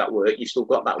 Keep that work. You've still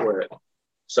got that work.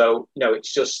 So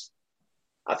it's just.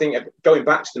 I think going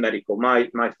back to the medical, my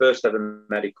first ever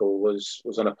medical was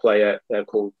on a player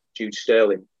called Jude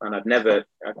Sterling, and I'd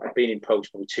been in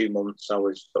post for 2 months. I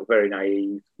was sort of very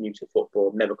naive, new to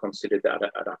football, never considered that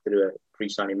I'd have to do a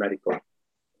pre-signing medical.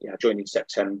 I joined in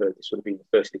September. This would have been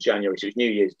the 1st of January, so it was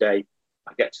New Year's Day.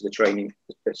 I get to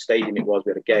the stadium we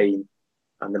had a game,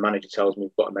 and the manager tells me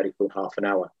we've got a medical in half an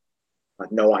hour. I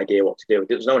had no idea what to do.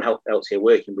 There was no one else here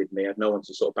working with me. I had no one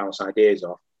to sort of bounce ideas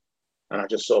off. And I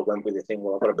just sort of went with the thing,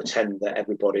 well, I've got to pretend that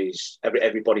every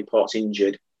body part's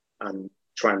injured and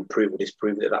try and prove or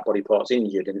disprove that body part's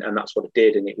injured. And that's what I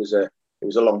did. And it was a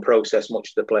long process,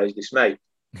 much to the players' dismay.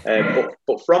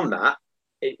 But from that,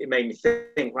 it made me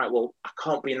think, right, well, I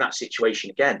can't be in that situation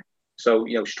again. So,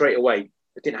 straight away,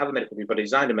 I didn't have a medical review, but I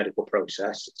designed a medical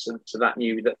process. So that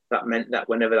knew that meant that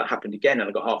whenever that happened again, and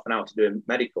I got half an hour to do a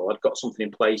medical, I'd got something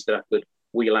in place that I could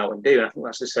wheel out and do. And I think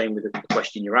that's the same with the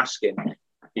question you're asking,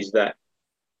 is that,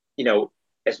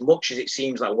 as much as it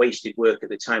seems like wasted work at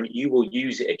the time, you will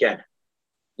use it again.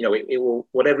 It will,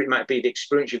 whatever it might be, the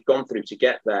experience you've gone through to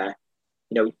get there,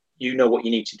 you know what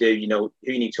you need to do, who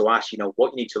you need to ask,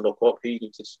 what you need to look up, who you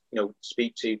need to,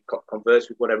 speak to, converse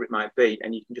with, whatever it might be.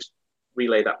 And you can just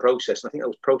relay that process. And I think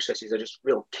those processes are just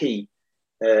real key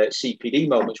CPD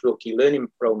moments, real key learning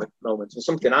moments. And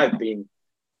something I've been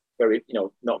very,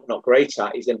 not great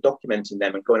at is then documenting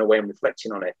them and going away and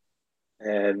reflecting on it.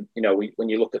 When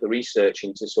you look at the research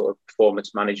into sort of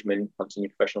performance management,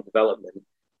 continuing professional development,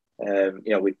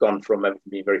 we've gone from everything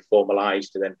being very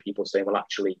formalized to then people saying, well,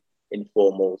 actually,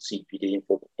 informal CPD,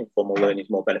 informal learning is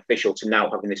more beneficial, to now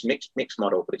having this mixed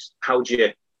model. But it's how do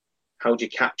you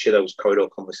capture those corridor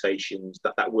conversations,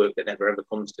 that work that never ever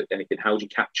comes to anything? How do you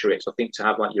capture it? So I think to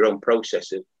have like your own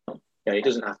process of, it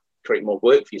doesn't have to create more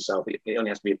work for yourself. It only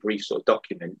has to be a brief sort of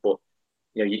document, but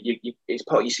it's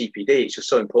part of your CPD. It's just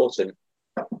so important.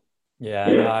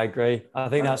 Yeah, no, I agree. I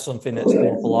think that's something that's come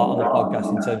up a lot on the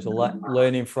podcast in terms of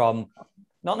learning from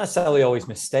not necessarily always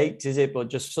mistakes, is it? But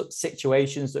just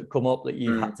situations that come up that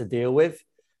you've had to deal with.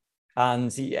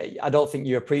 And I don't think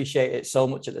you appreciate it so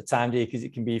much at the time, do you? Because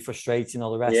it can be frustrating,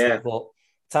 all the rest of it. But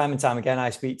time and time again, I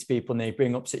speak to people and they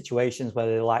bring up situations where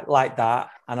they're like that.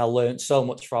 And I learned so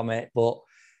much from it. But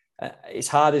it's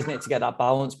hard, isn't it, to get that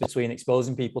balance between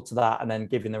exposing people to that and then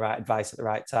giving the right advice at the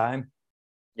right time.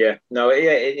 Yeah, no, it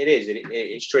is.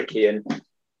 It's tricky. And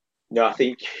I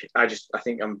think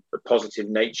I'm a positive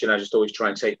nature, and I just always try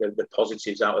and take the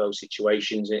positives out of those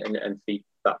situations and feed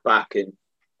that back. And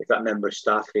if that member of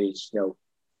staff is,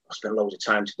 I spent loads of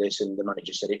time to this and the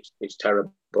manager said it's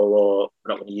terrible or I'm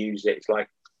not going to use it, it's like,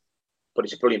 but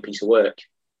it's a brilliant piece of work.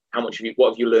 What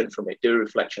have you learned from it? Do a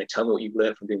reflection. Tell me what you've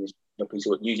learned from doing this piece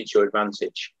of work. Use it to your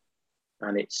advantage,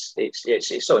 and it's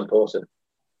so important.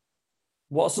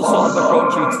 What's the sort of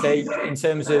approach you take in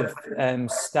terms of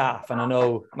staff? And I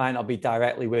know it might not be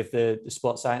directly with the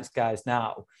sports science guys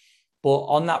now, but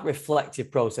on that reflective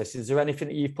process, is there anything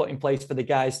that you've put in place for the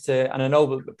guys to, and I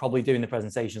know probably doing the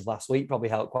presentations last week probably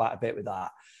helped quite a bit with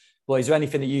that, but is there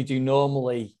anything that you do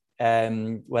normally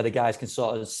where the guys can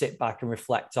sort of sit back and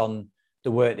reflect on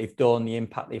the work they've done, the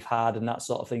impact they've had and that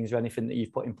sort of thing? Is there anything that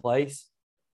you've put in place?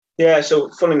 Yeah, so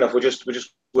funnily enough, we're just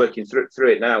working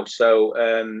through it now. So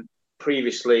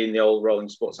previously in the old role in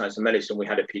sports science and medicine, we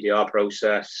had a PDR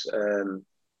process.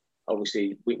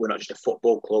 Obviously, we're not just a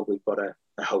football club. We've got a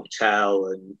hotel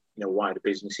and wider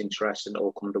business interests, and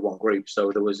all come under one group.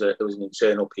 So there was an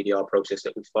internal PDR process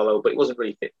that we follow, but it wasn't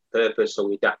really fit for purpose. So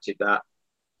we adapted that,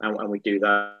 and we do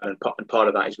that. And part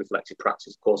of that is reflective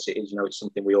practice. Of course, it is. It's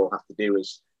something we all have to do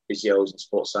as physios and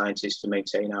sports scientists to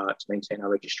maintain our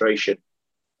registration.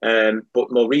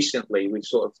 But more recently, we've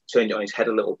sort of turned it on its head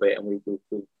a little bit, and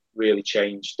we've really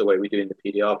changed the way we're doing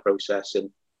the PDR process. And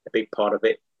a big part of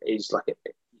it is like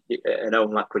an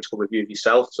own critical review of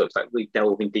yourself. So it's like really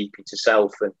delving deep into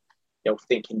self and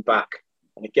thinking back.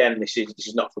 And again, this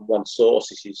is not from one source.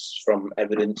 This is from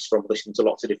evidence, from listening to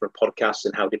lots of different podcasts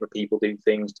and how different people do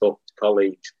things, talking to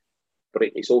colleagues. But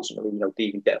it's ultimately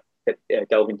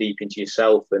delving deep into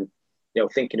yourself and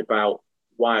thinking about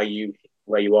why are you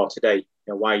where you are today.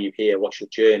 Why are you here? What's your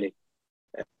journey?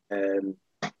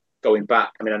 Going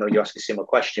back, I know you asked a similar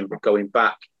question, but going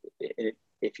back,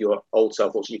 if your old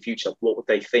self or your future self, what would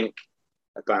they think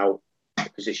about the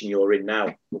position you're in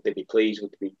now? Would they be pleased?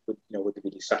 Would they be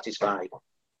dissatisfied?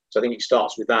 So I think it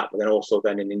starts with that, but then also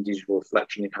then an individual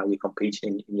reflection in how you're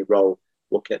competing in your role,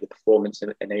 looking at the performance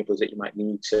and enablers that you might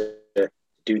need to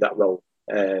do that role.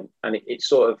 And it's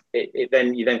sort of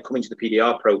then you then come into the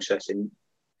PDR process, and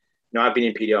I've been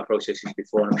in PDR processes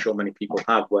before, and I'm sure many people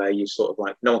have, where you sort of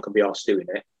like no one can be arsed doing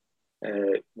it.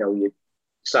 You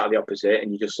sat at the opposite,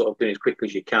 and you just sort of doing it as quickly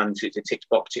as you can. So it's a tick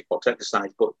box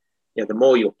exercise. But the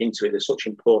more you look into it, there's such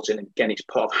important. And again, it's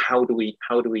part of how do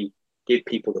we give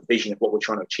people the vision of what we're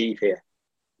trying to achieve here.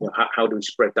 How do we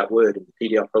spread that word? And the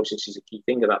PDR process is a key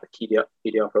thing of that. The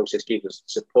PDR process gives us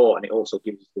support, and it also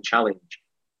gives us the challenge.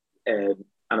 And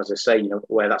as I say,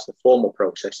 where that's the formal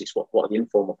process, it's what the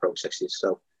informal process is.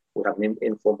 So we have an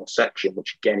informal section,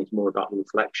 which again is more about the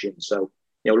reflection. So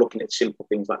looking at simple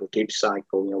things like the Gibbs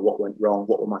cycle, what went wrong,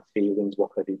 what were my feelings,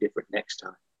 what could I do different next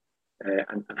time,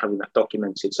 and having that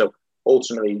documented. So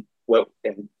ultimately,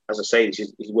 as I say, this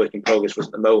is work in progress for us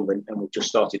at the moment, and we've just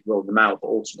started rolling them out. But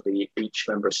ultimately, each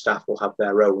member of staff will have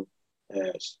their own,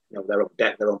 their own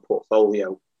deck, their own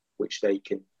portfolio, which they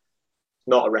can.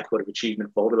 Not a record of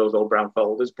achievement folder, those old brown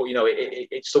folders, but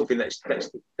it's something that's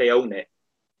they own it,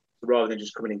 rather than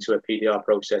just coming into a PDR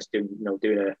process doing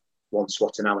a one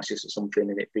SWOT analysis or something,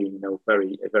 and it being a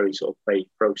very sort of vague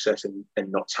process and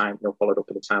not followed up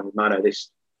in a timely manner.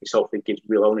 This hopefully gives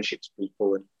real ownership to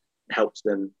people and helps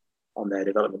them on their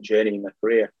development journey in their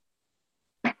career.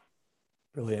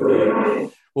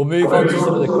 Brilliant. We'll move on to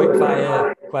some of the quick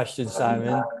fire questions,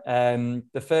 Simon.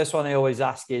 The first one I always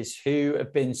ask is, who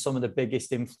have been some of the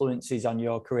biggest influences on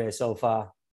your career so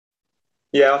far?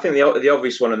 Yeah, I think the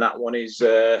obvious one on that one is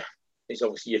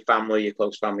obviously your family, your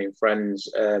close family and friends.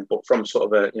 But from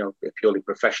sort of a purely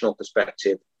professional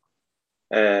perspective,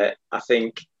 I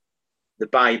think the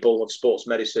Bible of sports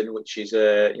medicine, which is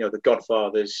the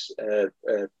Godfathers,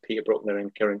 Peter Bruckner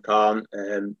and Kieran Kahn.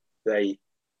 I've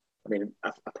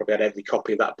probably had every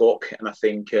copy of that book, and I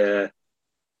think that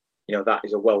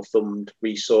is a well-thumbed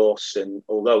resource. And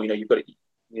although you've got to,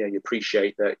 you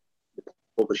appreciate that the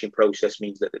publishing process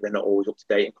means that they're not always up to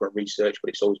date in current research, but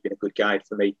it's always been a good guide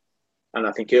for me. And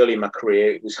I think early in my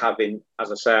career, it was having,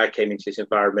 as I say, I came into this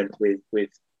environment with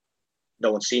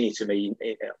no one senior to me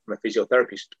from a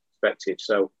physiotherapy perspective.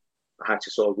 So I had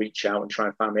to sort of reach out and try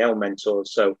and find my own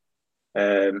mentors. So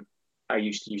I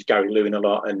used to use Gary Lewin a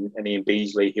lot and Ian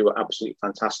Beasley, who were absolutely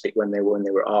fantastic when they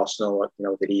were at Arsenal.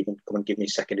 They'd even come and give me a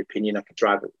second opinion. I could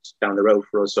drive it down the road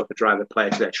for us, so I could drive a player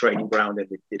to their training ground, and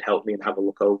they'd help me and have a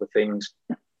look over things.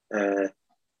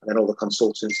 And then all the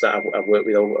consultants that I've worked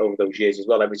with over those years as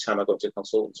well. Every time I go to a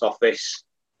consultant's office,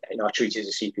 I treat it as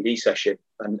a CPD session,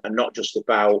 and not just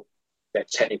about their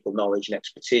technical knowledge and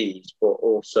expertise, but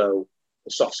also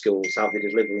the soft skills, how they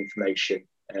deliver information.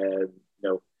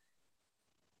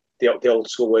 The old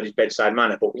school word is bedside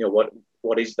manner, but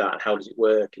what is that and how does it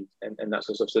work and that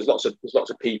sort of stuff. So there's lots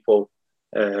of people,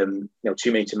 too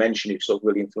many to mention, who've sort of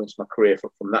really influenced my career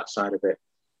from that side of it.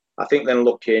 I think then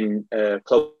looking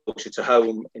closer to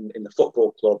home in the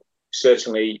football club,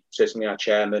 certainly our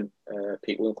chairman,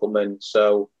 Pete Winkleman.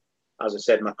 So, as I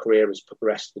said, my career has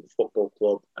progressed with the football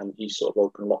club, and he's sort of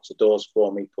opened lots of doors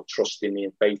for me, put trust in me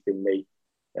and faith in me,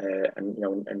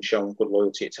 and shown good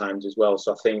loyalty at times as well.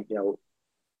 So I think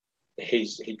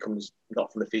he comes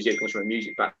not from a physio, he comes from a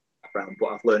music background, but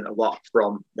I've learned a lot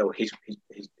from his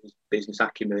business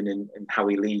acumen and how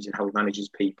he leads and how he manages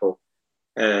people.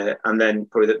 And then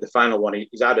probably the final one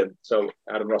is Adam. So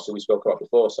Adam Russell, we spoke about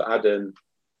before. So Adam,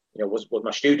 was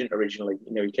my student originally.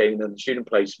 He came in on the student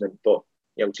placement, but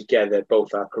together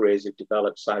both our careers have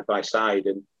developed side by side.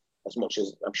 And as much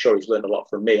as I'm sure he's learned a lot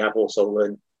from me, I've also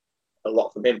learned a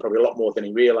lot from him, probably a lot more than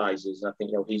he realises. And I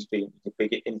think he's been a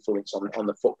big influence on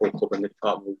the football club and the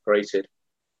department we've created.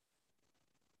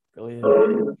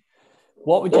 Brilliant.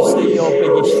 What would you say your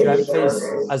biggest strength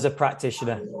is as a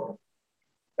practitioner?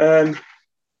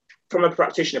 From a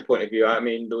practitioner point of view, I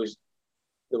mean, there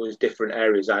was different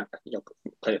areas.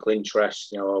 Clinical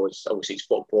interest. Obviously it's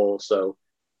football, so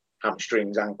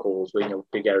hamstrings, ankles were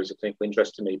big areas of clinical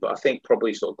interest to me. But I think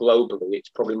probably sort of globally, it's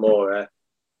probably more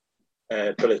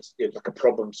ability, like a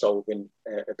problem-solving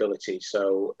ability.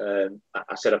 So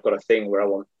I said I've got a thing where I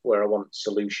want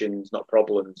solutions, not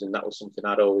problems, and that was something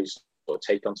I'd always sort of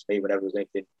take on to me whenever there was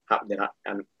anything happening.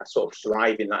 And I sort of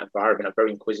thrive in that environment. I'm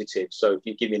very inquisitive. So if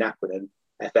you give me an acronym,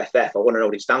 FFF, I want to know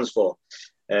what it stands for.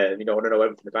 I want to know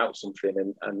everything about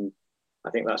something, and I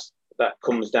think that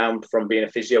comes down from being a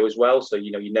physio as well. So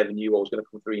you never knew what was going to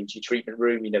come through into your treatment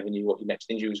room. You never knew what your next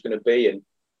injury was going to be, and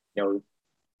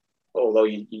although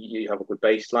you have a good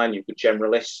baseline, you're a good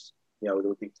generalist. There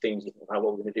would be things like, what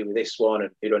we're going to do with this one, and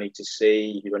who do I need to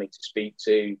see, who do I need to speak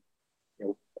to,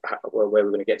 where we're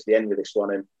going to get to the end of this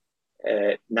one.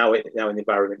 And now in the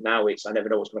environment now, I never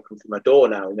know what's going to come through my door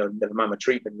now. Never mind my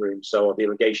treatment room. So the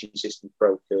irrigation system's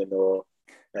broken, or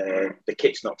the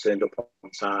kit's not turned up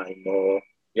on time, or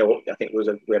I think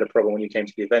we had a problem when you came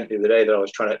to the event the other day that I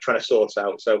was trying to sort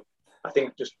out. So I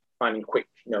think just finding quick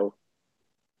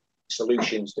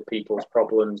solutions to people's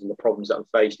problems and the problems that I'm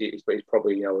faced is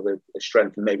probably the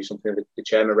strength, and maybe something that the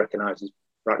chairman recognises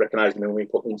me when we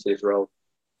put me into this role.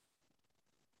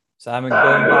 Simon,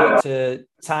 going back to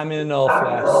time in the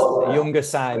Northwest, a younger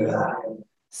Simon,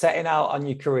 setting out on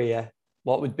your career,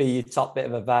 what would be your top bit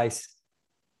of advice?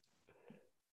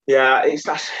 Yeah, it's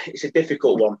a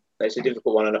difficult one. It's a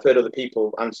difficult one, and I've heard other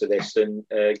people answer this and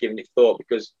given it thought,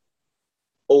 because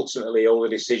ultimately all the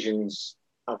decisions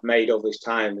I've made over this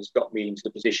time has got me into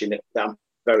the position that I'm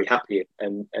very happy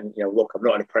in. And look, I'm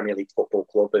not in a Premier League football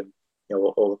club, and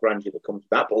all the grandeur that comes with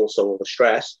that, but also all the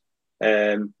stress.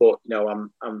 But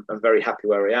I'm very happy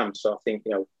where I am. So I think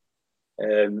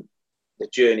the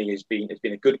journey has been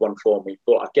a good one for me.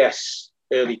 But I guess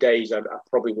early days I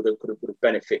probably would have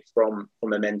benefited from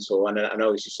a mentor. And I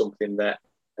know this is something that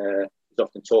is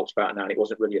often talked about now, and it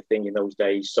wasn't really a thing in those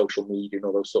days. Social media and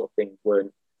all those sort of things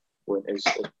weren't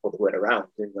around.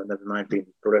 Never mind being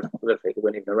prolific, they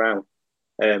weren't even around.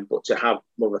 But to have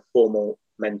more of a formal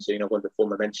mentor, go into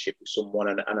formal mentorship with someone,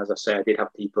 and as I say, I did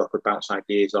have people I could bounce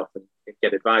ideas off and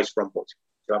get advice from, but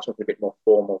to have something a bit more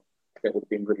formal, I think would have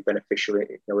been really beneficial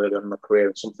early on in my career,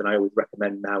 and something I always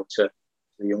recommend now to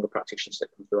the younger practitioners that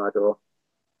come through our door.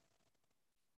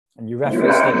 And you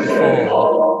referenced it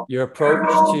before, your approach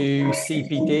to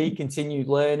CPD, continued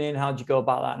learning, how do you go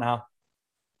about that now?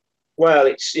 Well,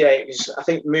 it was, I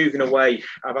think, moving away.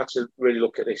 I've had to really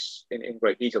look at this in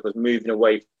great detail, because moving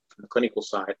away from the clinical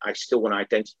side, I still want to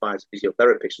identify as a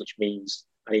physiotherapist, which means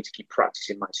I need to keep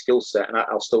practicing my skill set, and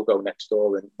I'll still go next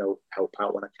door and help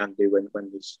out when I can do, when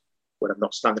I'm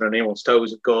not standing on anyone's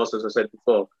toes, of course, as I said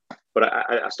before. But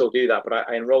I still do that. But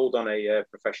I enrolled on a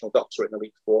professional doctorate in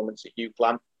elite performance at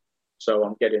UPlan, so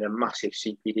I'm getting a massive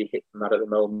CPD hit from that at the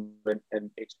moment,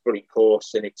 and it's a brilliant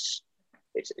course, and it's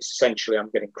essentially I'm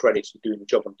getting credits for doing the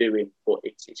job I'm doing, but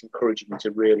it's encouraging me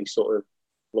to really sort of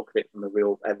look at it from a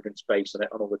real evidence base on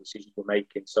all the decisions we're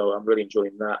making. So I'm really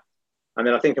enjoying that. And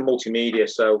then I think of multimedia,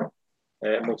 so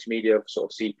multimedia sort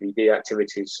of CPD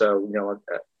activities. So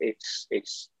it's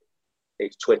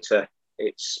Twitter,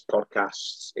 it's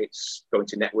podcasts, it's going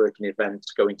to networking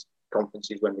events, going to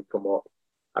conferences when they come up.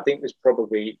 I think there's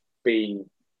probably been,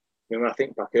 when I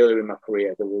think back earlier in my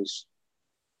career, there was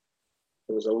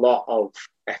a lot of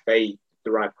FA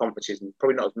derived conferences, and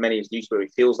probably not as many as there used to be.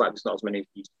 It feels like there's not as many as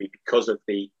there used to be, because of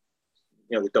the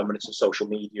the dominance of social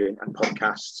media and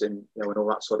podcasts and and all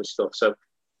that sort of stuff. So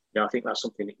I think that's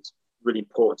something that's really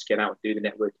important, to get out and do the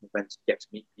networking events, and get to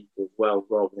meet people as well,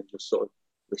 rather than just sort of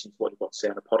listen to what you've got to say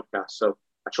on a podcast. So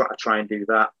I try and do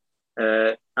that.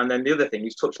 And then the other thing,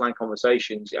 these touchline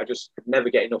conversations, I just could never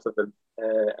get enough of them.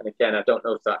 And again, I don't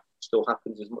know if that still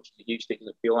happens as much as it used to, because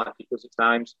I feel like it does at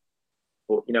times.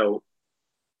 But,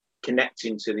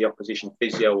 connecting to the opposition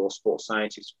physio or sports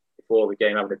scientist before the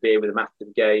game, having a beer with them after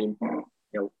the game,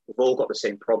 we've all got the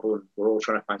same problem. We're all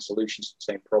trying to find solutions to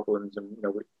the same problems. And,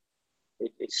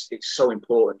 it's so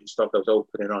important just to have those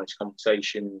open and honest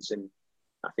conversations. And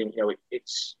I think,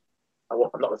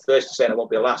 I'm not the first to say, and I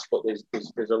won't be the last, but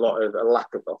there's a lot of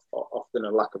often a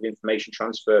lack of information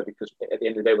transfer, because at the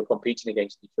end of the day we're competing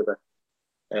against each other.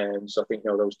 So I think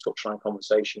those touchline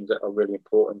conversations are really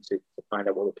important to find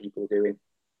out what the people are doing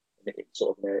in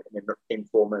sort of an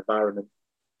informal environment.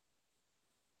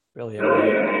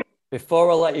 Brilliant.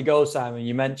 Before I let you go, Simon,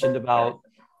 you mentioned about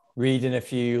reading a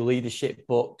few leadership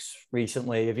books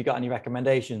recently. Have you got any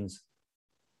recommendations?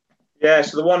 Yeah,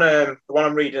 so the one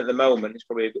I'm reading at the moment is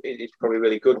probably a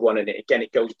really good one, and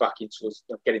it goes back into us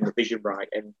getting the vision right.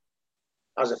 And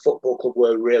as a football club,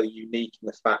 we're really unique in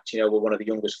the fact we're one of the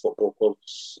youngest football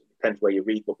clubs. Depends where you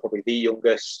read, but probably the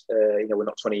youngest. We're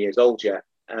not 20 years old yet,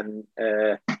 and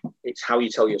it's how you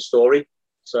tell your story.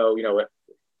 So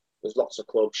there's lots of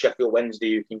clubs. Sheffield Wednesday,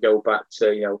 you can go back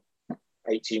to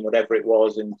 18 whatever it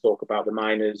was and talk about the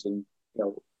miners, and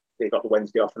they got the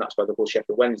Wednesday off, and that's why they're called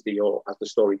Sheffield Wednesday, or as the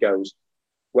story goes.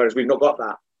 Whereas we've not got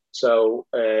that. So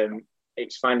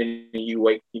it's finding a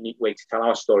unique way to tell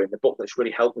our story. And the book that's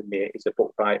really helped with me is a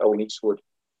book by Owen Eastwood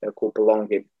called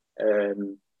Belonging.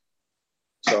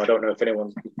 So I don't know if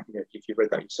anyone's, if you've read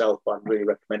that yourself, but I'd really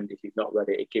recommend it if you've not read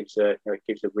it. It gives a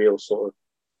real sort of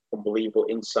unbelievable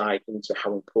insight into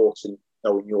how important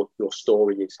knowing your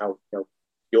story is, how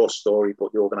your story,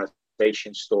 but the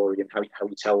organisation story, and how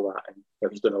you tell that.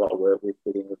 And he's done a lot of work with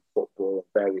England football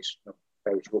and various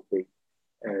rugby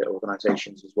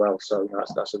organisations as well. So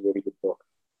that's a really good book.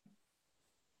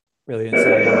 Brilliant,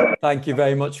 Simon. Thank you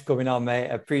very much for coming on, mate.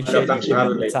 I appreciate you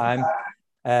giving me the time.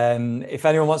 If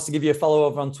anyone wants to give you a follow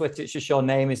over on Twitter, it's just your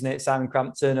name, isn't it? Simon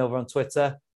Crampton over on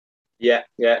Twitter. Yeah.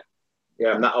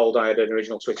 I'm that old. I had an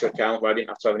original Twitter account where I didn't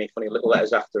have to have any funny little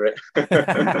letters after it.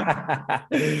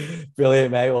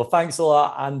 Brilliant, mate. Well, thanks a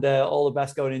lot, and all the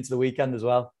best going into the weekend as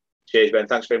well. Cheers, Ben.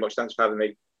 Thanks very much. Thanks for having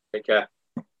me. Take care.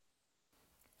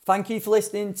 Thank you for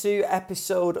listening to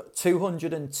episode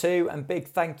 202, and big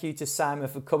thank you to Simon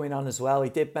for coming on as well. He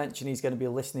did mention he's going to be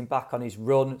listening back on his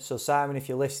run. So Simon, if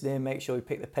you're listening, make sure you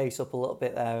pick the pace up a little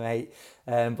bit there, mate.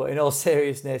 But in all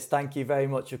seriousness, thank you very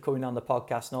much for coming on the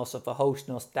podcast, and also for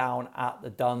hosting us down at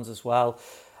the Dons as well.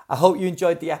 I hope you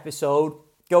enjoyed the episode.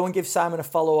 Go and give Simon a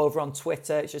follow over on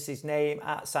Twitter. It's just his name,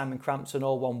 at Simon Crampton,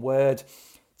 all one word.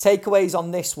 Takeaways on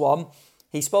this one.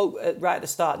 He spoke right at the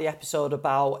start of the episode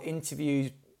about interviews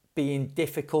being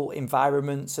difficult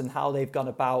environments and how they've gone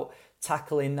about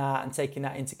tackling that and taking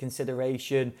that into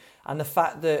consideration, and the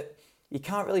fact that you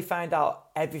can't really find out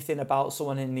everything about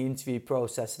someone in the interview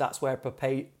process. That's where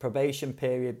probation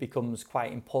period becomes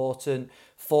quite important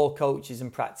for coaches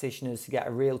and practitioners to get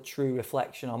a real true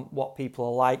reflection on what people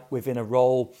are like within a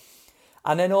role.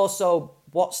 And then also,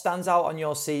 what stands out on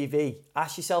your CV?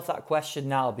 Ask yourself that question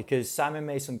now, because Simon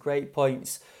made some great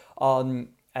points on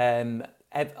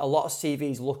a lot of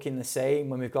CVs looking the same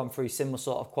when we've gone through similar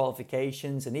sort of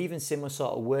qualifications and even similar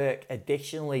sort of work,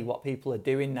 additionally, what people are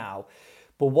doing now.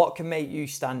 But what can make you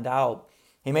stand out?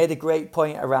 He made a great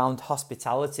point around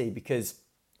hospitality, because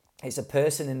it's a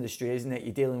person industry, isn't it?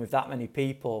 You're dealing with that many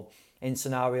people in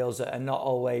scenarios that are not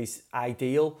always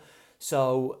ideal.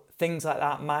 So things like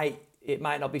that might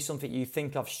not be something you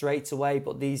think of straight away,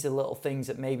 but these are little things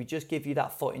that maybe just give you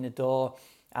that foot in the door.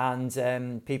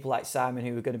 And people like Simon,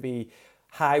 who are going to be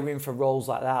hiring for roles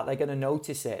like that, they're going to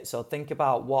notice it. So think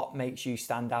about what makes you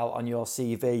stand out on your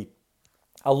CV.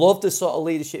 I love the sort of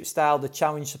leadership style, the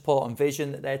challenge, support and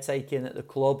vision that they're taking at the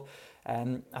club.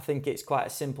 I think it's quite a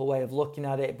simple way of looking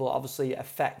at it, but obviously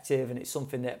effective, and it's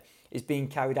something that is being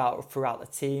carried out throughout the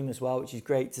team as well, which is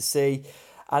great to see.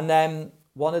 And then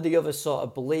one of the other sort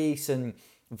of beliefs and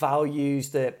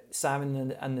values that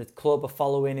Simon and the club are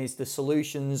following is the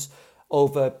solutions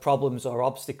over problems or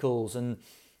obstacles. And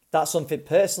that's something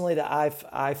personally that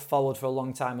I've followed for a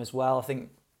long time as well. I think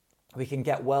we can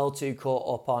get well too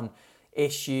caught up on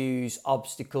issues,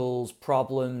 obstacles,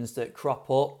 problems that crop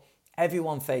up.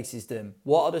 Everyone faces them.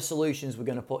 What are the solutions we're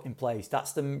going to put in place?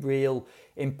 That's the real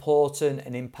important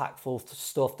and impactful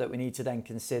stuff that we need to then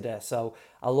consider. So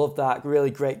I love that.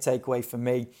 Really great takeaway for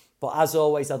me. But as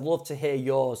always, I'd love to hear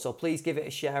yours. So please give it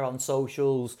a share on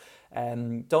socials.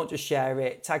 Don't just share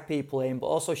it, tag people in, but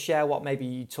also share what maybe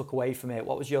you took away from it.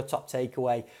 What was your top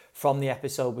takeaway from the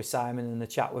episode with Simon and the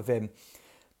chat with him?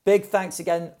 Big thanks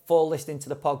again for listening to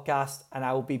the podcast, and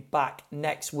I will be back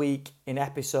next week in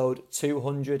episode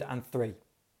 203.